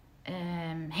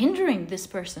hindering this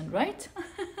person, right?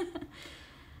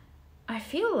 I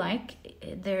feel like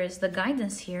there is the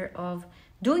guidance here of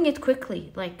doing it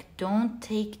quickly. Like, don't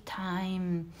take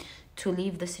time to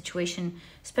leave the situation,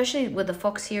 especially with the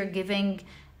Fox here, giving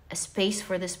a space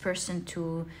for this person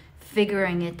to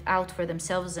figuring it out for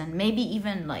themselves, and maybe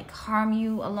even like harm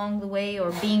you along the way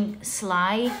or being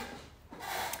sly.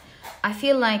 I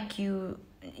feel like you,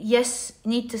 yes,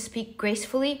 need to speak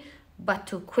gracefully, but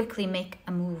to quickly make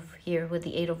a move here with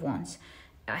the Eight of Wands.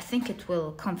 I think it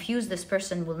will confuse this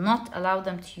person, will not allow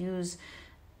them to use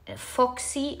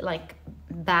foxy, like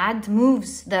bad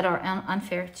moves that are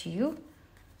unfair to you.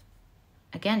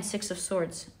 Again, Six of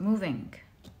Swords, moving.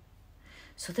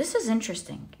 So this is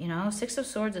interesting, you know, Six of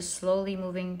Swords is slowly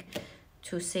moving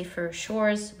to safer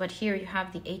shores, but here you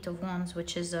have the Eight of Wands,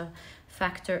 which is a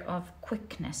factor of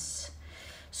quickness.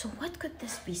 So what could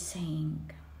this be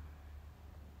saying?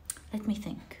 Let me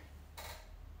think.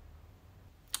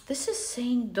 This is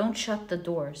saying don't shut the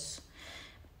doors,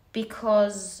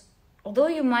 because although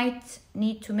you might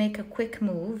need to make a quick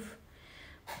move,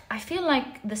 I feel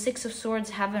like the Six of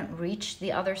Swords haven't reached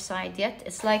the other side yet.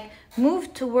 It's like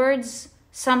move towards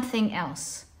something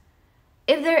else.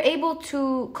 If they're able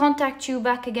to contact you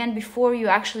back again before you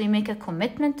actually make a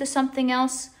commitment to something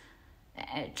else,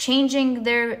 changing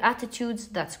their attitudes,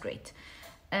 that's great.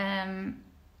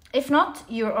 If not,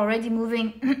 you're already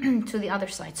moving to the other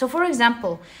side. So for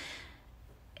example,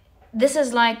 this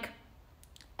is like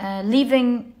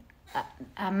leaving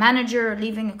a manager,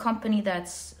 leaving a company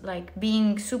that's like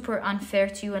being super unfair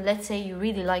to you, and let's say you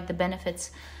really like the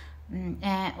benefits,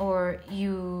 or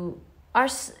you are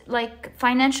like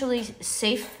financially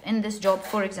safe in this job,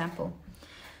 for example.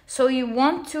 So you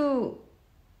want to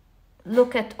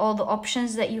look at all the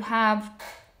options that you have,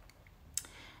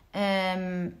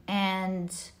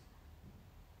 and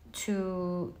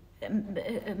to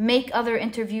make other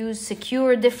interviews,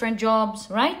 secure different jobs,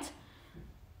 right?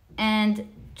 And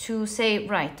to say,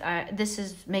 right, this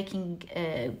is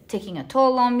taking a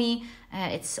toll on me.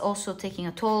 It's also taking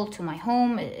a toll to my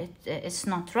home. It's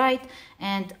not right.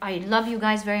 And I love you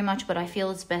guys very much, but I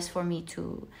feel it's best for me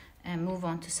to move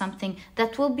on to something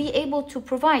that will be able to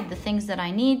provide the things that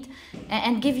I need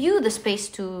and give you the space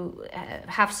to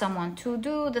have someone to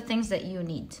do the things that you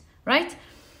need, right?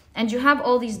 And you have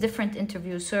all these different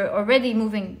interviews, so already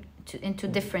moving into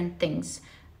different things.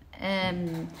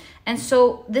 And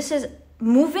so this is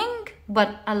moving,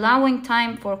 but allowing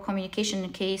time for communication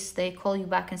in case they call you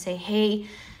back and say, hey,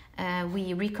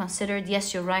 we reconsidered.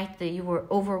 Yes, you're right, that you were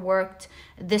overworked.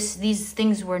 These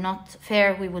things were not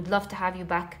fair. We would love to have you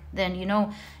back. Then, you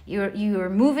know, you're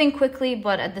moving quickly,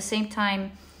 but at the same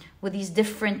time, with these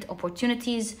different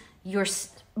opportunities, you're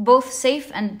both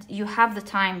safe and you have the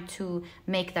time to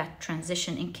make that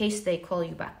transition in case they call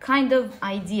you back. Kind of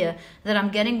idea that I'm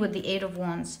getting with the Eight of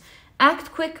Wands.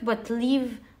 Act quick, but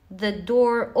leave the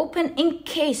door open in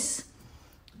case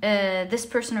this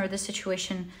person or this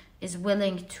situation is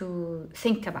willing to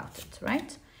think about it,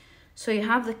 right? So you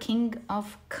have the King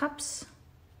of Cups.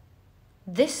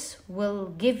 This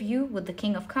will give you, with the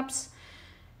King of Cups,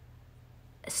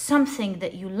 something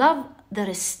that you love that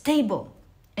is stable.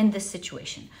 in this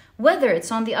situation, whether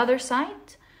it's on the other side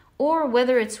or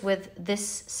whether it's with this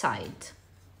side.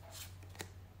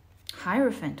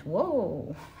 Hierophant,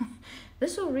 whoa.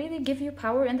 This will really give you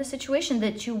power in the situation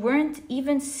that you weren't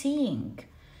even seeing.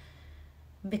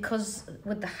 Because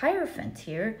with the Hierophant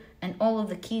here, and all of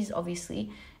the keys obviously,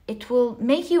 it will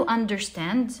make you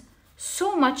understand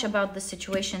so much about the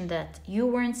situation that you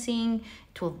weren't seeing.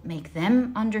 It will make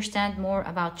them understand more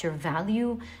about your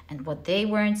value and what they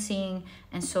weren't seeing.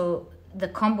 And so the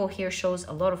combo here shows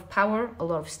a lot of power, a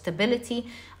lot of stability,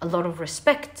 a lot of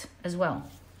respect as well.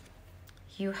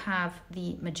 You have the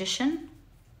Magician,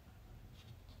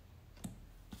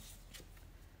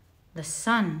 the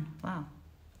Sun. Wow.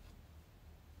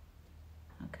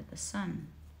 Look at the Sun.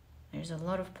 There's a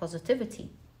lot of positivity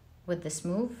with this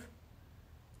move.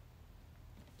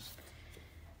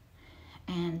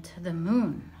 And the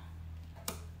Moon.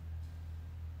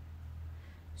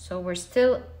 So we're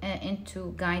still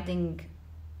into guiding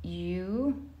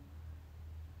you.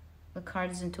 The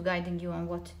card is into guiding you on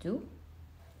what to do.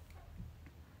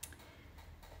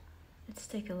 Let's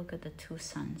take a look at the two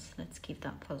suns. Let's keep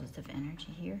that positive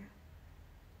energy here.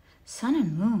 Sun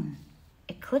and Moon,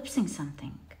 eclipsing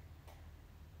something.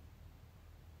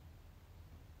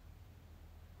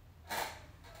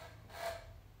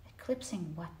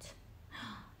 Eclipsing what?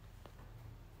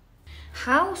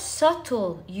 How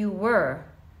subtle you were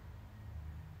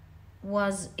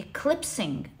was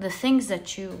eclipsing the things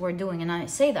that you were doing. And I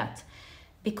say that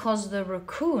because the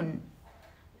raccoon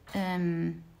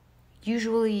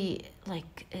usually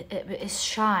is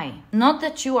shy. Not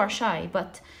that you are shy,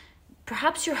 but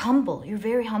perhaps you're humble. You're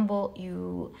very humble.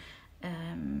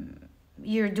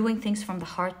 You're doing things from the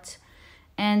heart.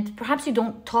 And perhaps you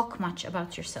don't talk much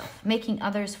about yourself, making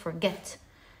others forget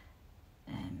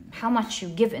how much you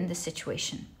give in this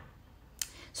situation.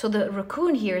 So the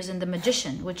raccoon here is in the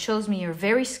Magician, which shows me you're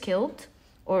very skilled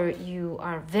or you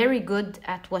are very good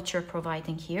at what you're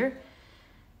providing here.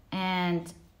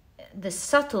 And the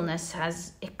subtleness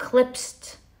has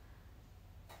eclipsed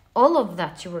all of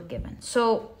that you were given.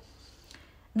 So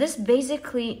this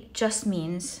basically just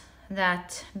means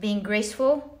that being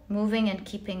graceful, moving and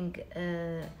keeping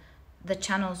the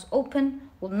channels open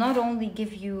will not only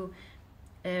give you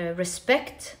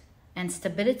respect and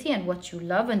stability and what you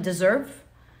love and deserve,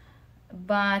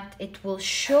 but it will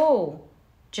show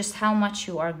just how much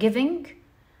you are giving.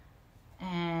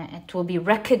 It will be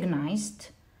recognized,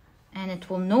 and it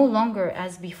will no longer,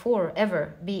 as before,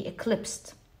 ever be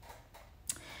eclipsed.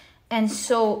 And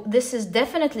so this is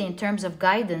definitely, in terms of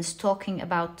guidance, talking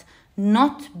about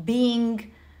not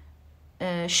being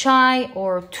shy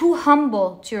or too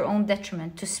humble to your own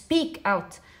detriment, to speak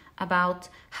out about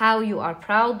how you are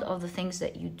proud of the things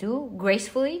that you do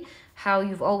gracefully, how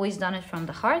you've always done it from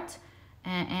the heart,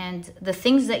 and the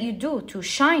things that you do, to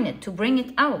shine it, to bring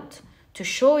it out, to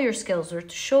show your skills or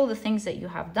to show the things that you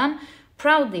have done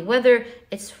proudly, whether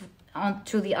it's on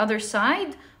to the other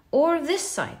side or this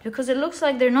side, because it looks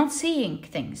like they're not seeing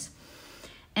things.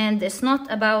 And it's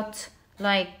not about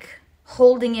like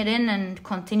holding it in and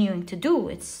continuing to do.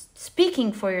 It's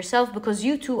speaking for yourself, because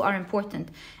you too are important,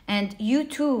 and you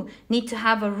too need to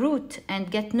have a root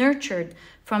and get nurtured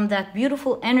from that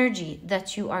beautiful energy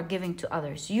that you are giving to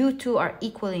others. You too are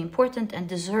equally important and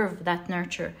deserve that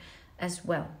nurture as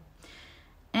well.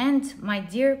 And my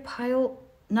dear pile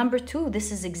number 2,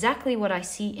 this is exactly what I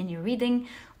see in your reading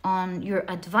on your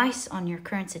advice on your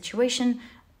current situation.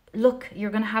 Look,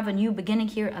 you're going to have a new beginning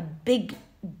here, a big,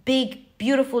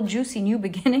 beautiful, juicy new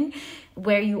beginning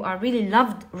where you are really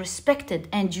loved, respected,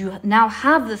 and you now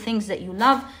have the things that you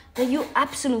love that you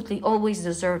absolutely always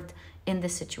deserved in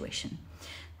this situation.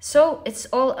 So it's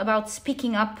all about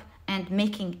speaking up and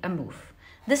making a move.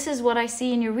 This is what I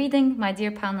see in your reading, my dear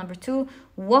pal number 2,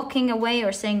 walking away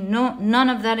or saying no, none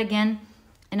of that again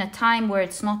in a time where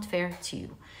it's not fair to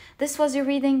you. This was your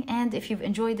reading, and if you've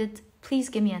enjoyed it, please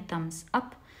give me a thumbs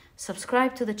up.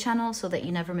 Subscribe to the channel so that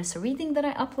you never miss a reading that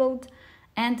I upload.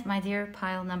 And my dear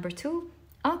pile number 2,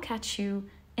 I'll catch you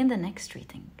in the next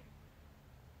reading.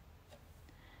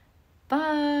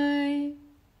 Bye.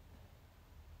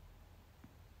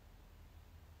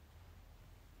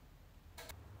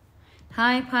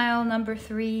 Hi pile number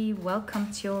 3,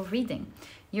 welcome to your reading.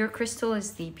 Your crystal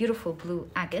is the beautiful blue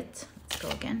agate. Let's go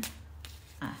again.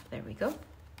 There we go.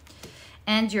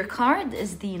 And your card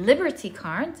is the Liberty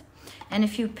card. And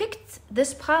if you picked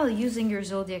this pile using your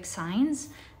zodiac signs,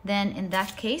 then in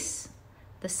that case,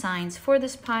 the signs for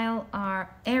this pile are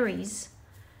Aries,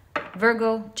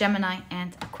 Virgo, Gemini,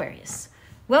 and Aquarius.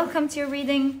 Welcome to your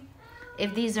reading.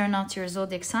 If these are not your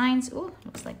zodiac signs,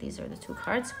 looks like these are the 2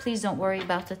 cards. Please don't worry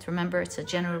about it. Remember, it's a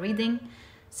general reading.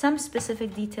 Some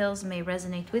specific details may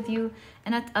resonate with you,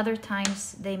 and at other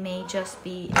times they may just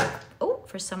be, oh,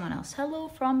 for someone else. Hello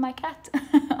from my cat.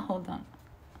 Hold on.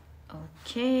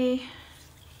 Okay.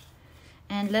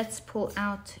 And let's pull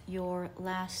out your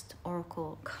last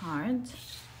oracle card.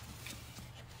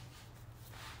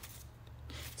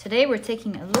 Today we're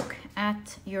taking a look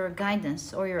at your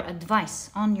guidance or your advice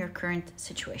on your current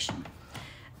situation.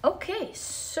 Okay,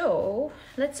 so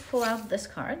let's pull out this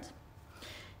card.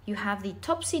 You have the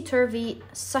Topsy-Turvy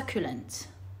Succulent.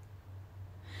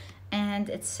 And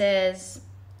it says,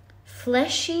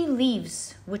 fleshy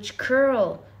leaves which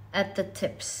curl at the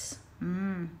tips.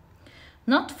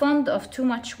 Not fond of too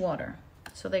much water.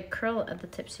 So they curl at the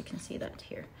tips. You can see that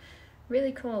here.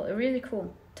 Really cool. Really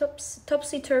cool.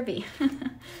 Topsy-turvy.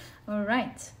 All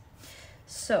right.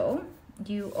 So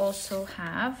you also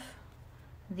have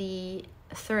the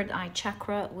third eye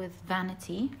chakra with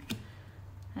vanity.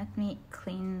 Let me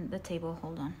clean the table.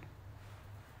 Hold on.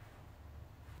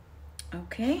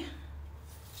 Okay.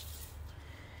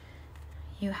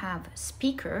 You have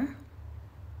speaker.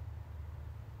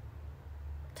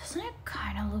 Doesn't it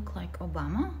kind of look like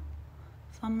Obama,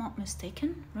 if I'm not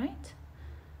mistaken, right?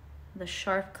 The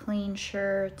sharp, clean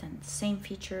shirt and same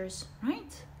features,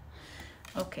 right?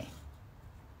 Okay.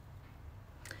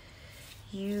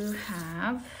 You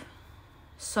have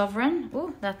Sovereign.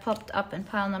 Oh, that popped up in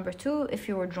pile number 2. If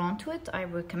you were drawn to it, I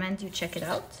recommend you check it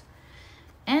out.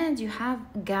 And you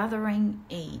have Gathering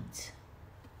Aid.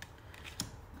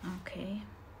 Okay.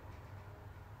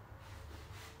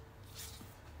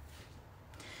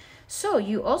 So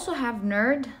you also have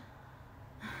Nerd.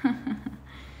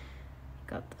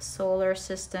 Got the solar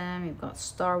system, you've got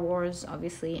Star Wars,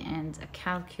 obviously, and a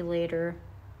calculator.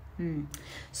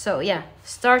 So yeah,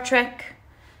 Star Trek,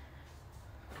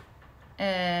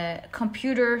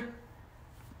 computer,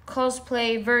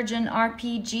 cosplay, virgin,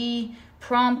 RPG,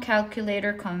 prom,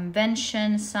 calculator,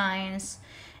 convention, science,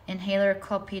 inhaler,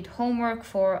 copied, homework,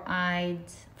 four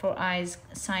eyes,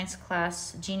 science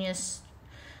class, genius,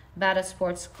 bad at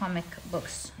sports, comic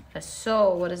books.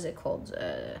 So what is it called?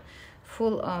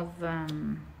 Full of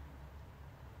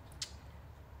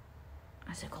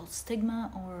is it called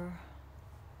stigma or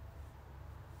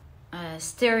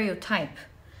stereotype?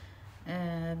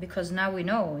 Because now we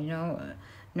know,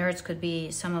 nerds could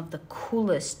be some of the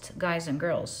coolest guys and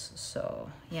girls. So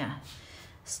yeah,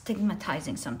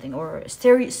 stigmatizing something or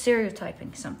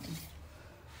stereotyping something.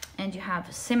 And you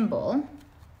have symbol,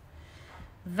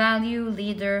 value,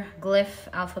 leader, glyph,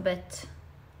 alphabet.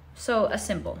 So a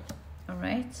symbol. All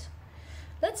right.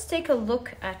 Let's take a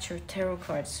look at your tarot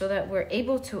cards so that we're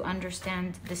able to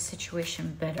understand this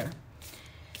situation better.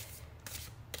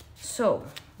 So,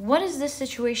 what is this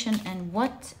situation and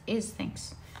what is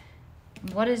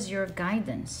what is your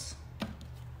guidance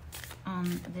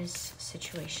on this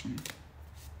situation?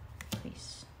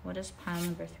 Please. What is pile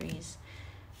number 3's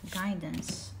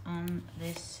guidance on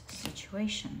this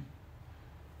situation?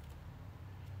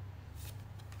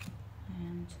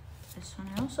 And this one,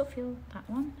 I also feel that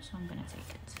one, so I'm gonna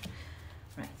take it.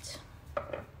 Right.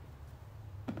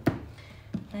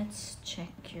 Let's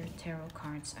check your tarot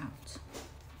cards out.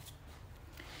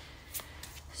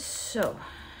 So,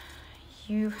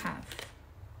 you have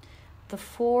the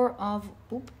Four of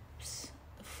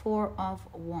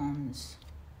Wands.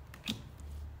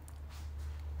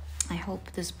 I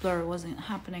hope this blur wasn't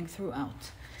happening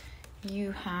throughout.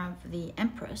 You have the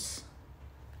Empress.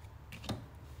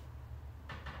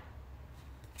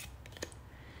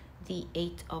 The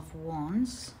Eight of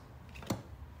Wands.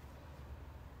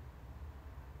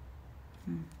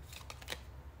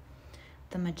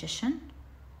 The Magician.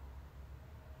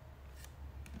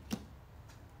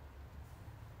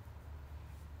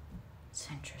 It's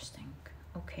interesting.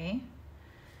 Okay.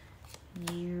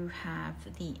 You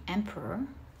have the Emperor.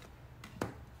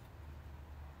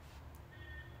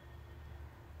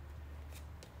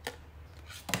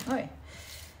 Okay.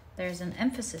 There's an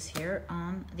emphasis here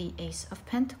on the Ace of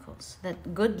Pentacles,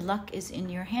 that good luck is in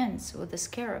your hands with the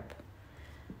scarab.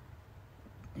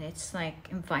 It's like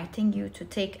inviting you to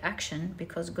take action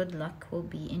because good luck will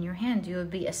be in your hand. You will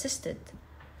be assisted.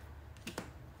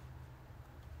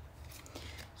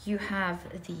 You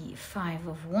have the Five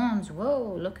of Wands.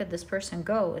 Whoa, look at this person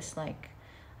go. It's like,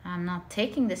 I'm not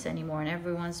taking this anymore, and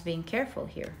everyone's being careful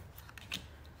here.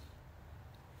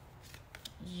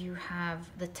 You have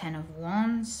the Ten of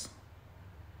Wands.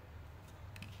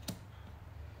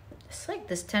 It's like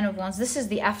this Ten of Wands. This is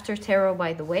the after tarot,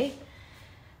 by the way.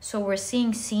 So we're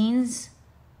seeing scenes,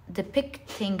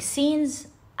 depicting scenes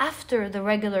after the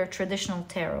regular traditional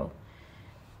tarot.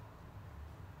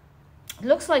 It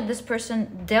looks like this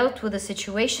person dealt with a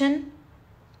situation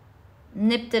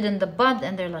nipped it in the bud,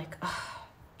 and they're like, oh,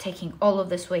 taking all of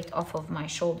this weight off of my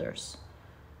shoulders.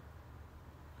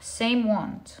 Same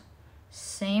wand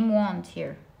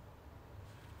here.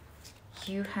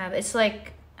 You have, it's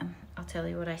like, I'll tell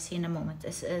you what I see in a moment.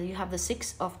 You have the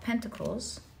Six of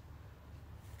Pentacles.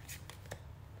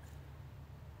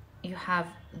 You have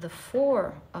the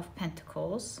Four of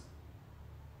Pentacles.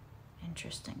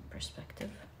 Interesting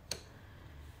perspective.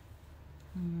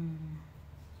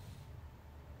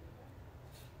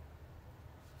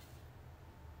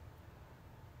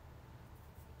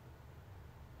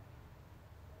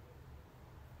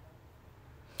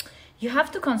 You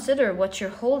have to consider what you're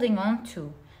holding on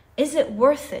to. Is it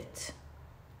worth it?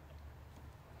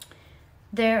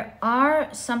 There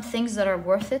are some things that are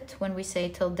worth it when we say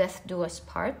till death do us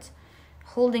part.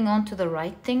 Holding on to the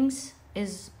right things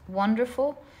is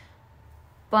wonderful.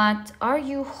 But are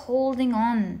you holding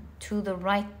on to the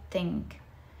right thing?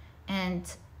 And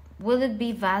will it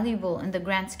be valuable in the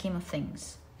grand scheme of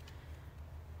things?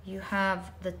 You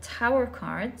have the Tower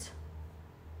card.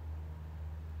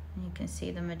 And you can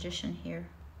see the Magician here.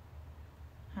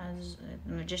 Has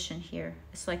the Magician here.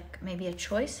 It's like maybe a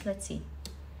choice. Let's see.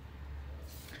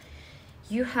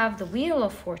 You have the Wheel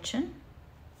of Fortune.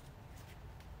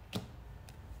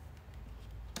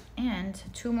 And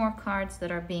two more cards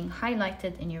that are being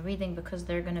highlighted in your reading because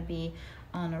they're going to be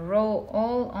on a row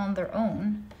all on their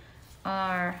own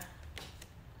are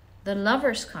the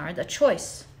Lover's card, a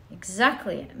choice.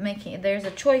 Exactly. There's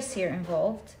a choice here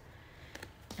involved.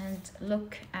 And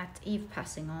look at Eve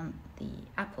passing on the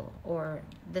apple, or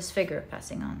this figure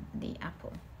passing on the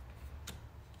apple.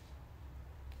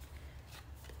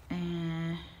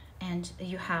 And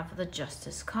you have the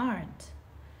Justice card.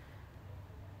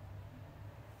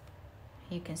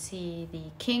 You can see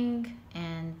the King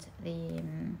and the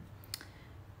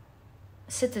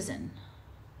Citizen.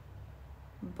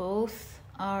 Both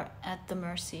are at the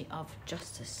mercy of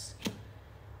justice.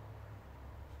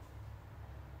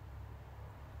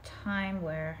 Time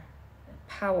where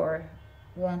power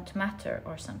won't matter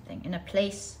or something. In a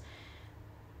place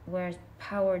where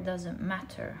power doesn't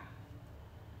matter.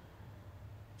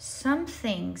 Some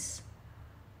things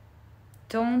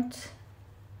don't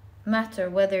matter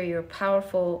whether you're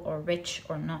powerful or rich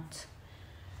or not.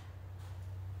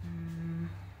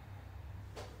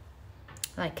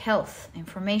 Like health,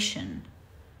 information,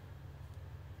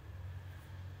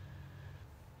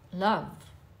 love.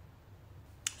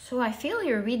 So I feel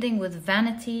you're reading with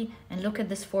vanity, and look at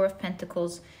this Four of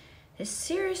Pentacles. Is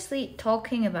seriously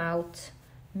talking about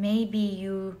maybe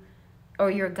you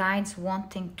or your guides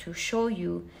wanting to show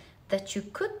you that you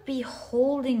could be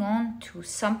holding on to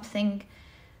something,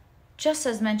 just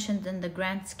as mentioned in the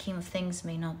grand scheme of things,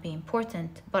 may not be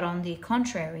important, but on the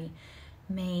contrary,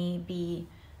 may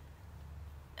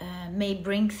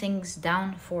bring things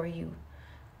down for you,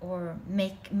 or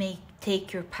may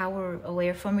take your power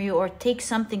away from you, or take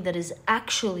something that is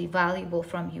actually valuable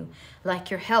from you, like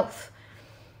your health.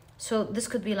 So this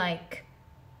could be like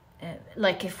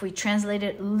if we translate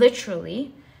it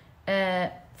literally,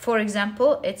 for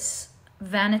example, it's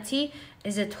vanity.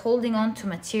 Is it holding on to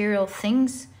material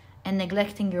things and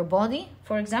neglecting your body,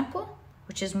 for example,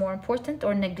 which is more important,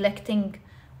 or neglecting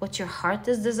what your heart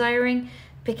is desiring,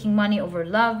 picking money over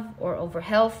love or over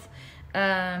health?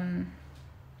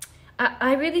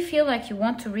 I really feel like you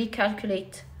want to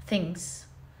recalculate things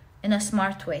in a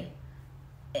smart way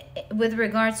with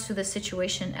regards to the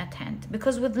situation at hand.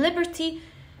 Because with liberty,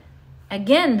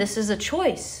 again, this is a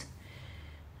choice.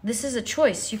 This is a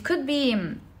choice. You could be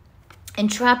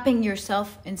entrapping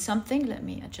yourself in something. Let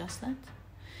me adjust that.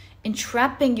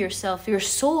 Entrapping yourself, your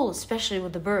soul, especially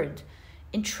with the bird.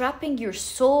 Entrapping your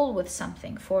soul with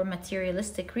something for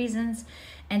materialistic reasons.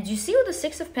 And you see with the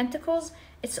Six of Pentacles,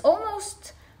 it's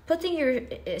almost putting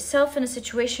yourself in a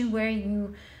situation where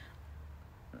you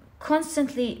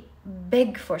constantly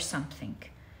beg for something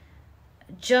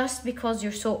just because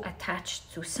you're so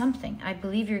attached to something. I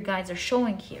believe your guides are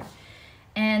showing here.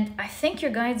 And I think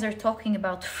your guides are talking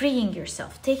about freeing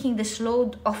yourself, taking this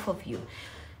load off of you.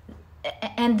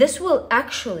 And this will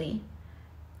actually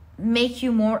make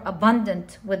you more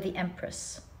abundant with the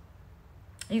Empress.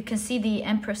 You can see the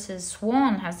Empress's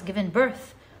swan has given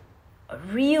birth. A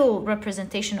real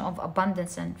representation of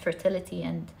abundance and fertility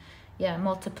and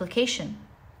multiplication.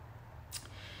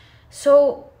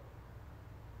 So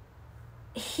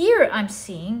here I'm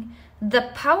seeing the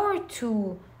power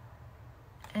to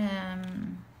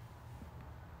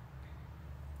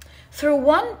through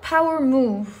one power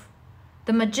move,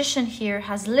 the Magician here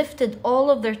has lifted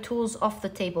all of their tools off the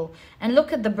table. And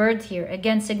look at the bird here,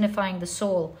 again signifying the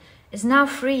soul, is now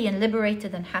free and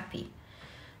liberated and happy.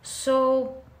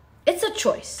 So it's a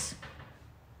choice.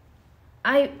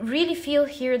 I really feel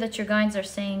here that your guides are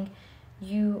saying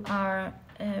you are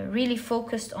really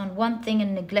focused on one thing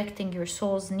and neglecting your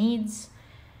soul's needs.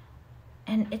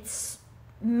 And it's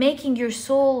making your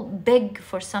soul beg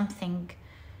for something,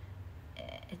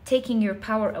 taking your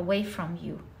power away from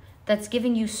you. That's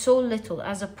giving you so little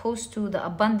as opposed to the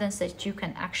abundance that you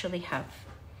can actually have.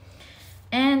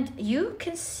 And you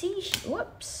can see,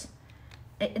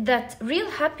 that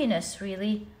real happiness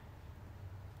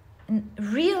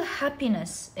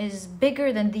is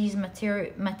bigger than these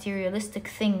materialistic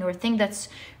thing or thing that's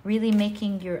really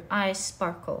making your eyes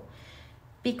sparkle.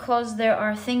 Because there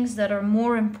are things that are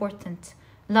more important.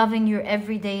 Loving your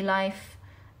everyday life,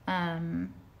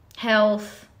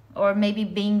 health, or maybe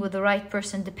being with the right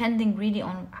person, depending really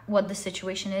on what the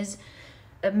situation is.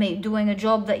 Doing a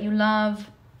job that you love,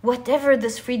 whatever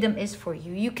this freedom is for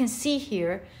you. You can see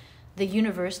here the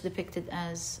universe depicted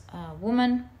as a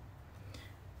woman.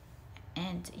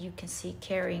 And you can see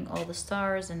carrying all the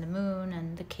stars and the moon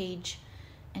and the cage.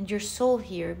 And your soul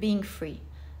here being free.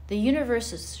 The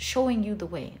universe is showing you the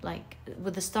way. Like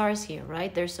with the stars here,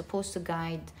 right? They're supposed to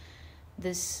guide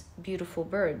this beautiful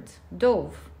bird,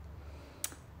 dove.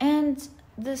 And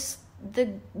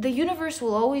the universe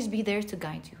will always be there to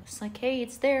guide you. It's like, hey,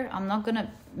 it's there. I'm not going to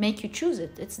make you choose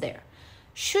it. It's there.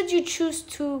 Should you choose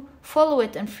to follow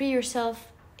it and free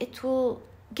yourself, it will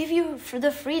give you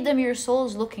the freedom your soul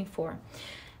is looking for.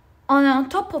 On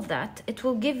top of that, it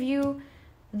will give you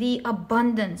the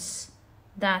abundance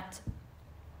that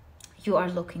you are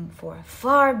looking for.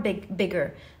 Far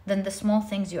bigger than the small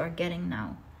things you are getting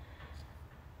now.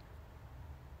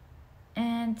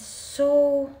 And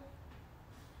so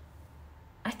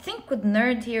I think with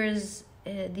nerd here is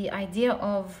the idea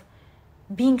of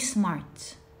being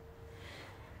smart.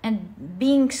 And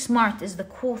being smart is the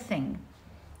cool thing.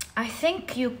 I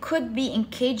think you could be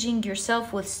engaging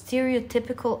yourself with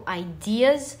stereotypical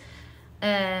ideas,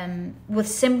 with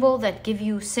symbol that give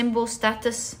you symbol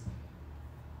status.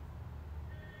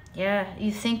 Yeah,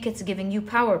 you think it's giving you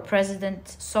power,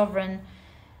 president, sovereign,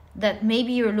 that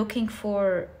maybe you're looking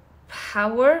for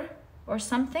power or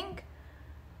something.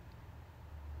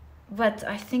 But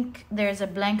I think there's a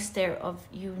blank stare of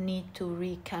you need to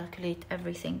recalculate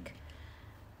everything.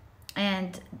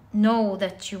 And know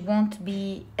that you won't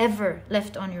be ever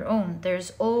left on your own.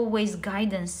 There's always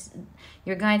guidance.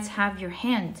 Your guides have your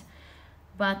hand.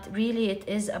 But really it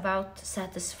is about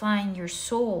satisfying your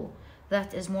soul.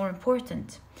 That is more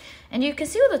important. And you can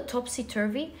see with the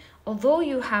topsy-turvy, although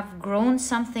you have grown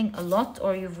something a lot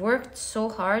or you've worked so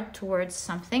hard towards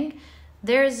something,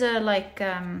 there's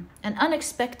an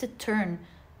unexpected turn.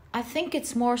 I think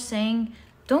it's more saying,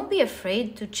 don't be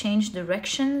afraid to change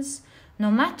directions, no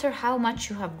matter how much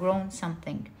you have grown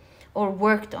something or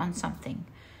worked on something.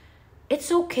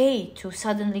 It's okay to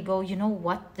suddenly go, you know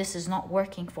what, this is not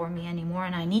working for me anymore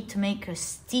and I need to make a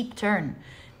steep turn,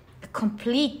 a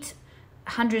complete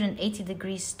 180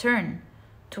 degrees turn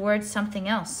towards something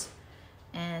else,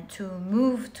 and to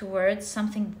move towards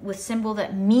something with symbol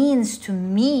that means to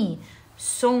me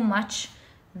so much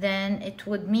than it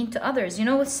would mean to others. You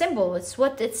know, with symbol, it's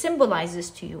what it symbolizes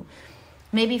to you.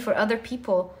 Maybe for other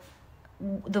people,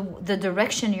 the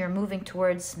direction you're moving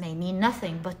towards may mean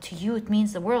nothing, but to you it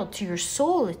means the world. To your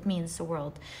soul it means the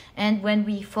world. And when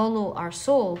we follow our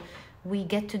soul, we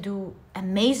get to do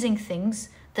amazing things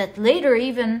that later,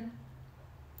 even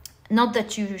not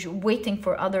that you're waiting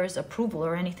for others' approval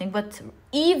or anything, but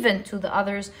even to the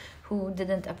others who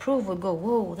didn't approve would go,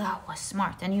 whoa, that was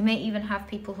smart. And you may even have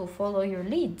people who follow your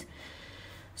lead.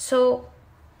 So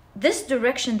this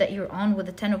direction that you're on with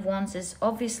the Ten of Wands is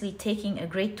obviously taking a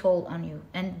great toll on you,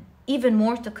 and even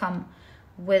more to come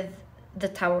with the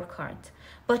Tower card.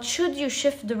 But should you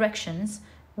shift directions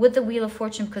with the Wheel of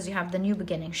Fortune, because you have the new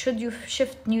beginning, should you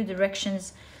shift new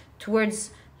directions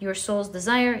towards your soul's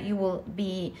desire, you will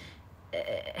be,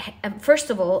 first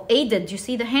of all, aided. You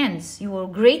see the hands. You will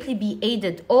greatly be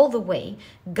aided all the way,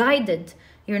 guided.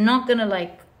 You're not going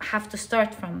to have to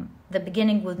start from the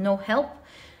beginning with no help.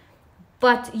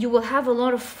 But you will have a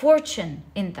lot of fortune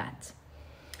in that.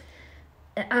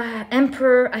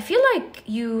 Emperor, I feel like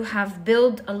you have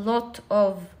built a lot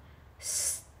of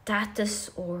status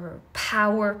or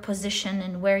power position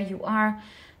in where you are,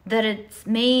 that it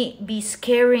may be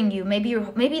scaring you.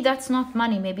 Maybe that's not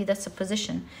money, maybe that's a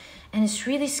position. And it's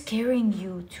really scaring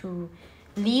you to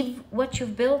leave what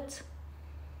you've built.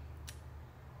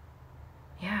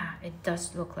 Yeah, it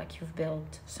does look like you've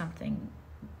built something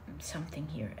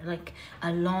here, like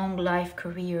a long life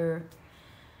career,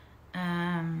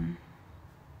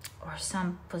 or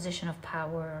some position of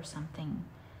power or something.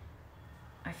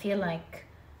 I feel like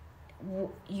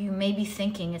you may be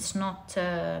thinking it's not,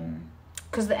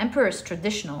 because the Emperor is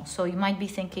traditional, so you might be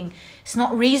thinking it's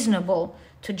not reasonable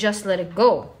to just let it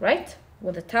go, right?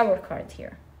 With the Tower card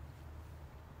here.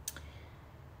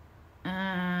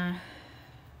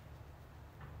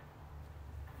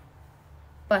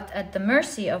 But at the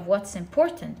mercy of what's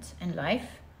important in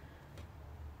life,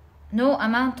 no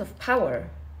amount of power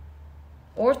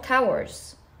or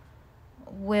towers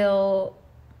will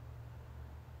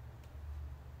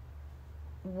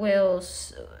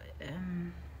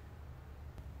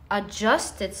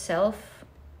adjust itself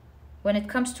when it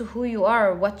comes to who you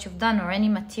are or what you've done or any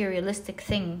materialistic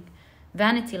thing,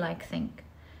 vanity-like thing.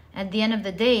 At the end of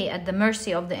the day, at the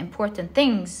mercy of the important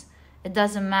things, it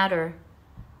doesn't matter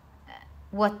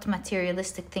what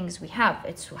materialistic things we have.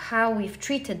 It's how we've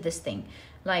treated this thing,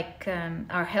 like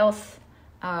our health,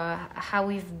 how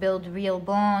we've built real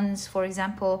bonds, for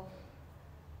example,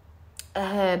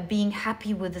 being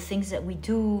happy with the things that we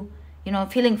do, you know,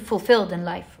 feeling fulfilled in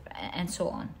life, and so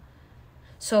on.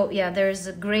 So yeah, there's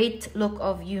a great look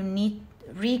of you need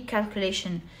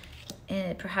recalculation,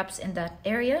 perhaps in that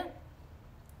area.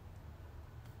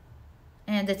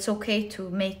 And it's okay to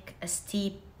make a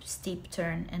steep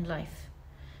turn in life.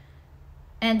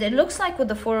 And it looks like with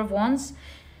the Four of Wands,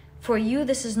 for you,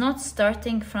 this is not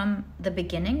starting from the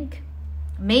beginning.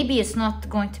 Maybe it's not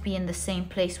going to be in the same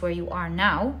place where you are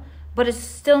now, but it's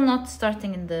still not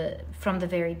starting from the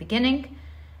very beginning,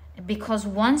 because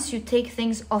once you take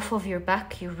things off of your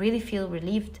back, you really feel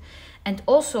relieved. And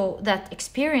also that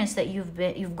experience that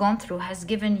you've gone through has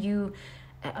given you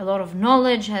a lot of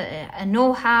knowledge, a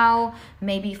know-how,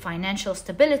 maybe financial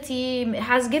stability. It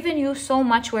has given you so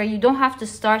much where you don't have to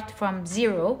start from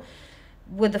zero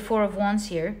with the Four of Wands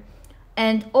here.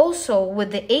 And also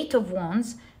with the Eight of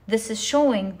Wands, this is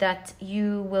showing that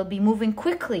you will be moving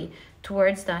quickly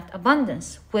towards that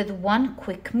abundance with one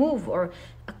quick move or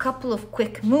a couple of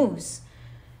quick moves,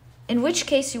 in which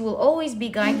case you will always be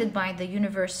guided by the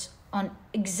universe on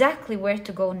exactly where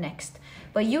to go next.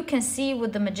 But you can see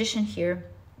with the Magician here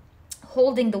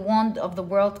holding the Wand of the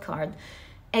World card,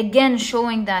 again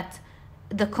showing that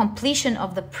the completion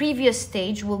of the previous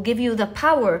stage will give you the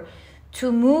power to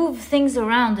move things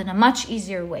around in a much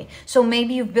easier way. So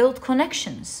maybe you've built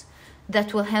connections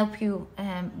that will help you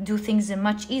do things in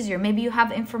much easier. Maybe you have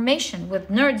information. With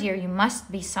Nerd here, you must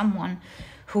be someone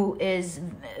who is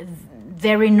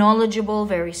very knowledgeable,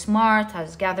 very smart,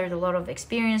 has gathered a lot of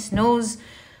experience, knows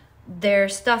their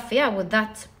stuff. Yeah, with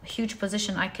that huge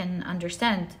position, I can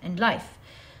understand in life.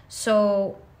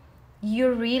 So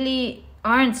you really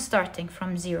aren't starting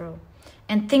from zero,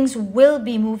 and things will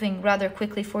be moving rather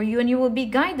quickly for you, and you will be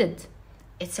guided.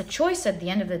 It's a choice at the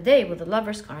end of the day with the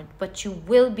Lover's card, but you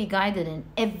will be guided in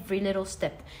every little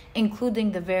step,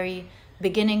 including the very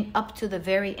beginning up to the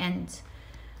very end.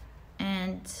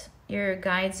 And your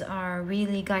guides are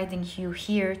really guiding you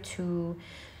here to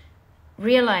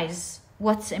realize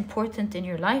what's important in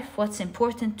your life, what's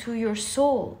important to your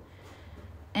soul.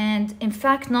 And in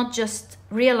fact, not just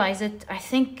realize it, I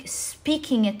think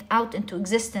speaking it out into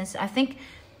existence. I think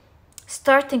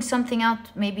starting something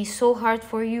out may be so hard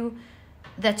for you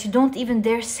that you don't even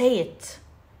dare say it.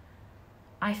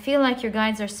 I feel like your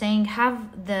guides are saying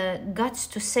have the guts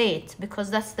to say it, because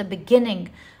that's the beginning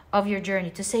of your journey.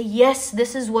 To say, yes,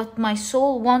 this is what my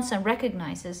soul wants and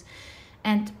recognizes.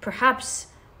 And perhaps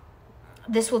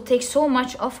this will take so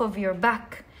much off of your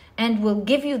back and will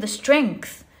give you the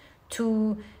strength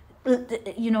to,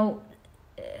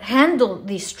 handle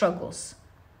these struggles.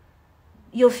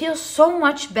 You'll feel so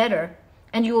much better,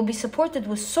 and you will be supported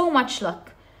with so much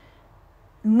luck,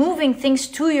 moving things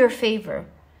to your favor.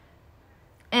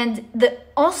 And the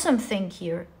awesome thing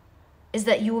here is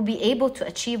that you will be able to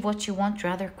achieve what you want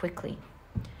rather quickly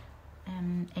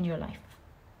in your life.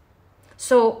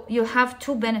 So you'll have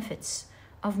two benefits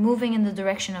of moving in the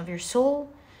direction of your soul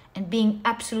and being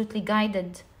absolutely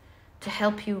guided to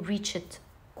help you reach it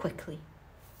quickly.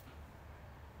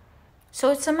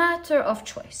 So it's a matter of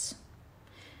choice.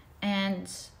 And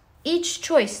each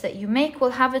choice that you make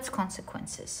will have its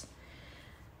consequences.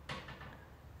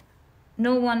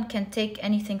 No one can take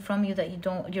anything from you that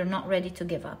you're not ready to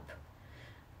give up.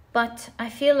 But I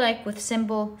feel like with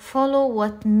Symbol, follow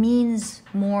what means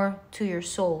more to your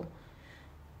soul.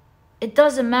 It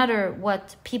doesn't matter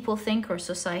what people think or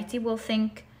society will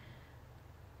think.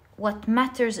 What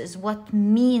matters is what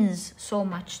means so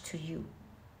much to you.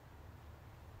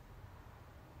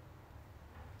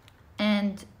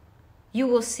 And you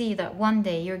will see that one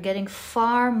day you're getting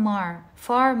far more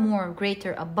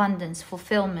greater abundance,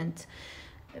 fulfillment,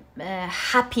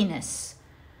 happiness.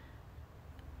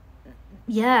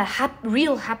 Yeah,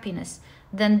 real happiness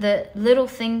than the little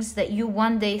things that you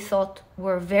one day thought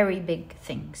were very big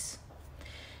things.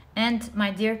 And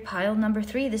my dear pile number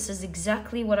 3, this is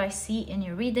exactly what I see in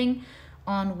your reading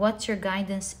on what your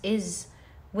guidance is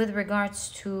with regards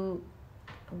to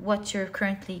what you're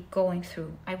currently going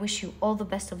through. I wish you all the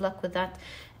best of luck with that.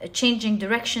 Changing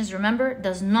directions, remember,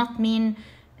 does not mean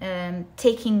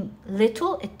taking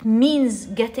little. It means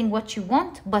getting what you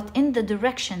want, but in the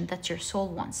direction that your soul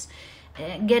wants.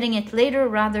 Getting it later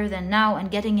rather than now, and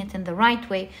getting it in the right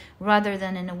way rather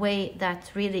than in a way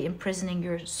that's really imprisoning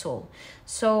your soul.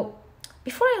 So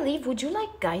before I leave, would you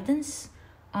like guidance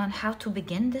on how to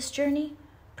begin this journey?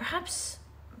 Perhaps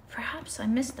I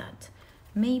missed that.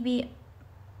 Maybe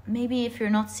if you're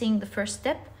not seeing the first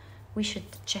step, we should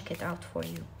check it out for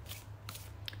you.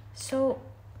 So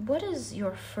what is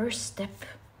your first step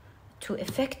to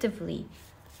effectively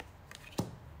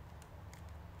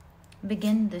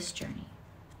begin this journey?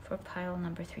 For pile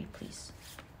number 3, please.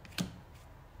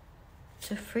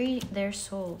 To free their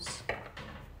souls.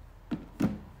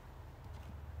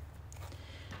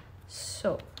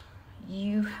 So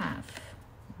you have,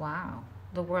 wow,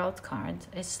 the World card.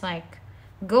 It's like,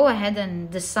 go ahead and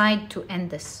decide to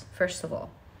end this. First of all,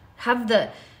 have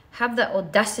the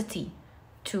audacity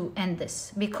to end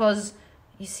this, because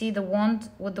you see the wand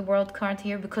with the World card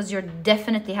here, because you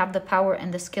definitely have the power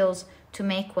and the skills to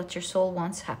make what your soul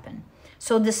wants happen.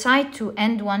 So decide to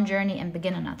end one journey and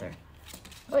begin another.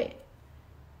 Wait,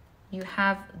 you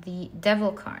have the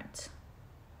Devil card.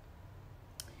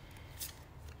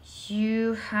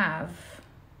 You have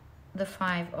the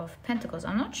 5 of Pentacles.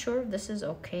 I'm not sure if this is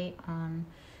okay on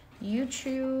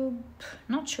YouTube.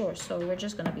 Not sure, so we're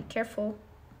just going to be careful.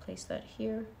 Place that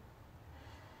here.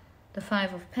 The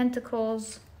 5 of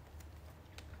Pentacles.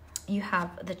 You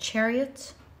have the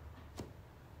Chariot.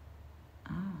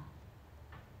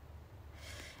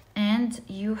 And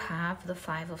you have the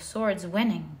 5 of Swords,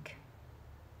 winning.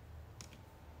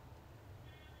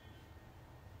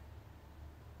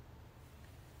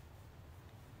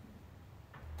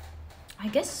 I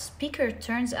guess Speaker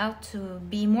turns out to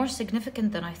be more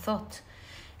significant than I thought.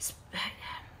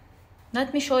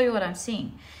 Let me show you what I'm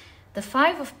seeing. The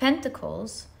 5 of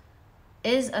Pentacles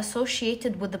is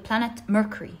associated with the planet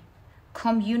Mercury,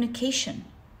 communication.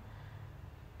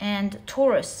 And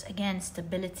Taurus, again,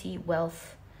 stability,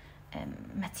 wealth,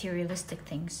 materialistic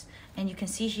things. And you can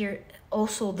see here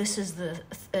also this is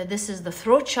the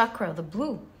throat chakra, the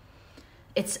blue.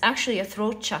 It's actually a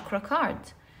throat chakra card,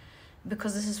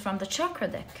 because this is from the chakra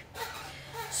deck.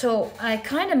 So I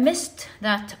kind of missed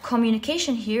that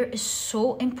communication here is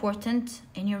so important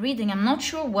in your reading. I'm not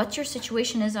sure what your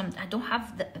situation is. I don't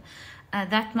have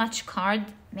that much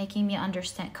cards making me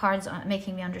understand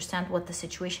what the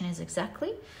situation is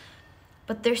exactly.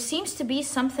 But there seems to be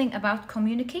something about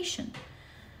communication.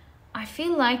 I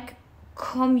feel like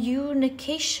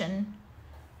communication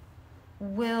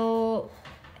will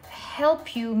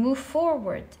help you move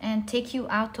forward and take you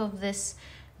out of this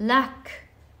lack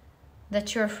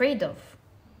that you're afraid of.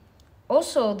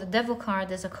 Also, the Devil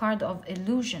card is a card of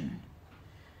illusion.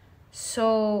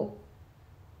 So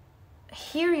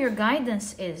here your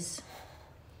guidance is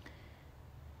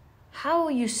how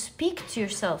you speak to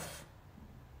yourself.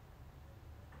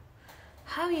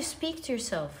 How you speak to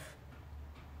yourself.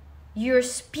 Your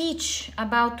speech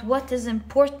about what is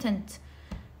important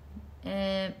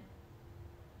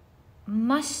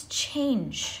must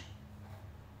change.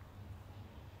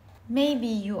 Maybe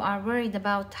you are worried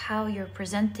about how you're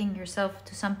presenting yourself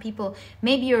to some people.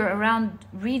 Maybe you're around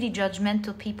really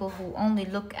judgmental people who only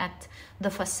look at the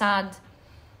facade,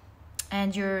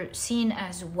 and you're seen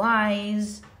as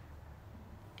wise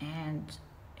and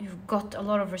you've got a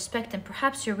lot of respect, and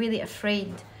perhaps you're really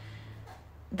afraid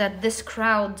that this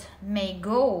crowd may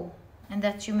go and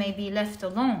that you may be left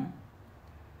alone.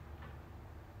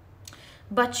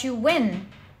 But you win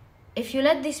if you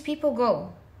let these people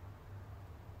go.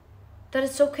 That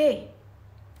it's okay.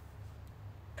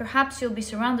 Perhaps you'll be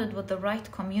surrounded with the right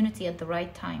community at the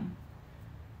right time.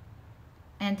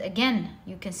 And again,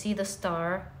 you can see the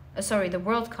the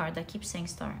World card. I keep saying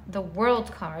star. The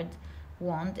World card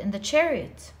wand in the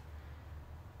Chariot.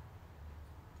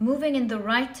 Moving in the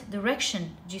right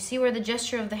direction. Do you see where the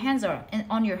gesture of the hands are? And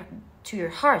to your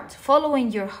heart.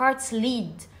 Following your heart's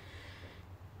lead.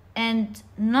 And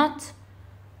not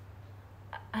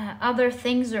other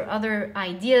things or other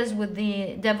ideas with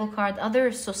the Devil card.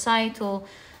 Other societal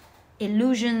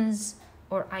illusions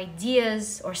or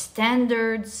ideas or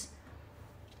standards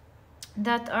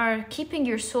that are keeping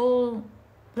your soul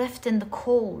left in the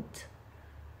cold.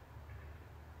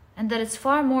 And that it's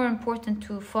far more important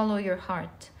to follow your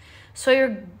heart. So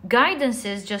your guidance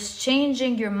is just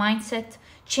changing your mindset,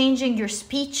 changing your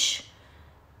speech,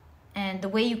 and the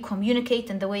way you communicate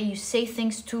and the way you say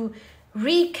things, to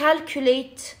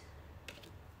recalculate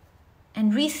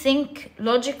and rethink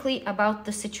logically about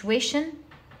the situation.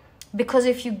 Because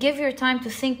if you give your time to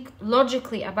think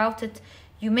logically about it,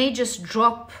 you may just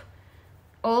drop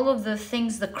all of the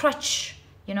things, the crutch,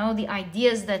 you know, the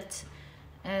ideas that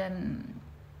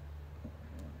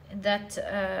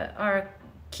are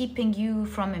keeping you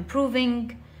from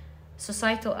improving,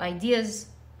 societal ideas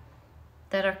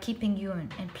that are keeping you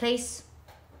in place.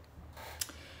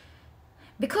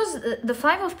 Because the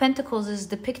Five of Pentacles is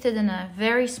depicted in a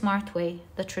very smart way,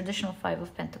 the traditional Five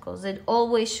of Pentacles. It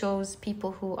always shows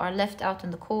people who are left out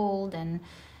in the cold and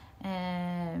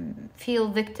feel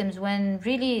victims, when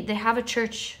really they have a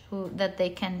church that they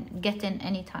can get in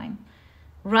anytime,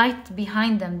 right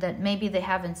behind them, that maybe they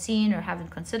haven't seen or haven't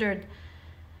considered.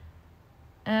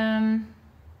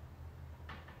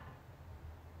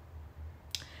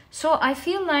 So I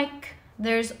feel like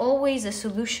there's always a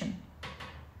solution.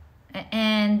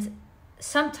 And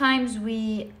sometimes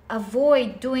we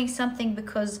avoid doing something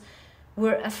because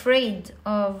we're afraid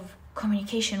of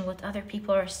communication, what other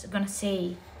people are going to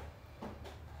say.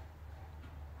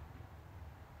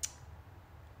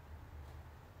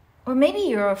 Or maybe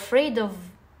you're afraid of,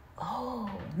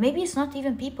 maybe it's not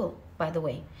even people, by the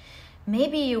way.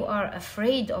 Maybe you are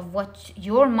afraid of what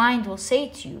your mind will say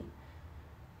to you.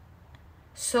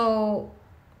 So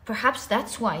perhaps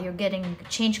that's why you're getting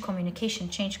change communication.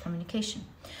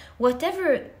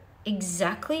 However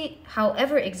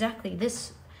exactly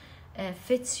this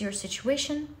fits your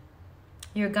situation,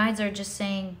 your guides are just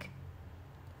saying,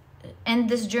 end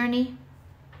this journey,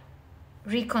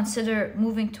 reconsider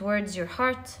moving towards your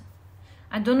heart.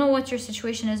 I don't know what your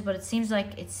situation is, but it seems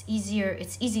like it's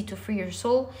easy to free your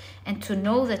soul and to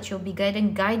know that you'll be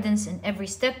getting guidance in every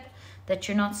step, that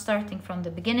you're not starting from the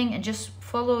beginning, and just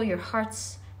follow your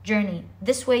heart's journey.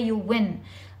 This way you'll win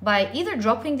by either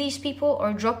dropping these people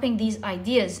or dropping these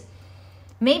ideas.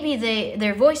 Maybe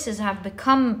their voices have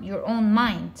become your own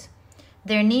mind.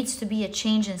 There needs to be a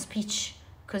change in speech,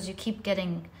 because you keep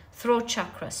getting throat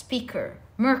chakra, speaker,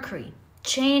 Mercury,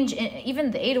 change in,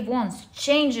 even the Eight of Wands,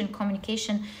 change in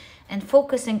communication and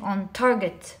focusing on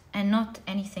target and not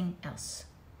anything else.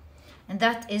 And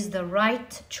that is the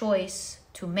right choice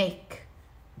to make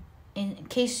in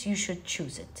case you should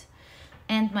choose it.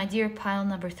 And my dear pile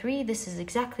number 3, this is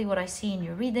exactly what I see in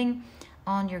your reading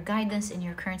on your guidance in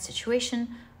your current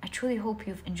situation. I truly hope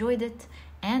you've enjoyed it.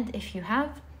 And if you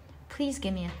have, please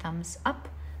give me a thumbs up.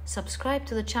 Subscribe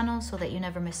to the channel so that you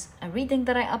never miss a reading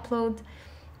that I upload.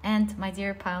 And my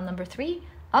dear pile number 3,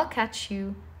 I'll catch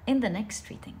you in the next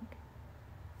reading.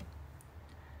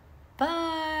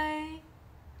 Bye.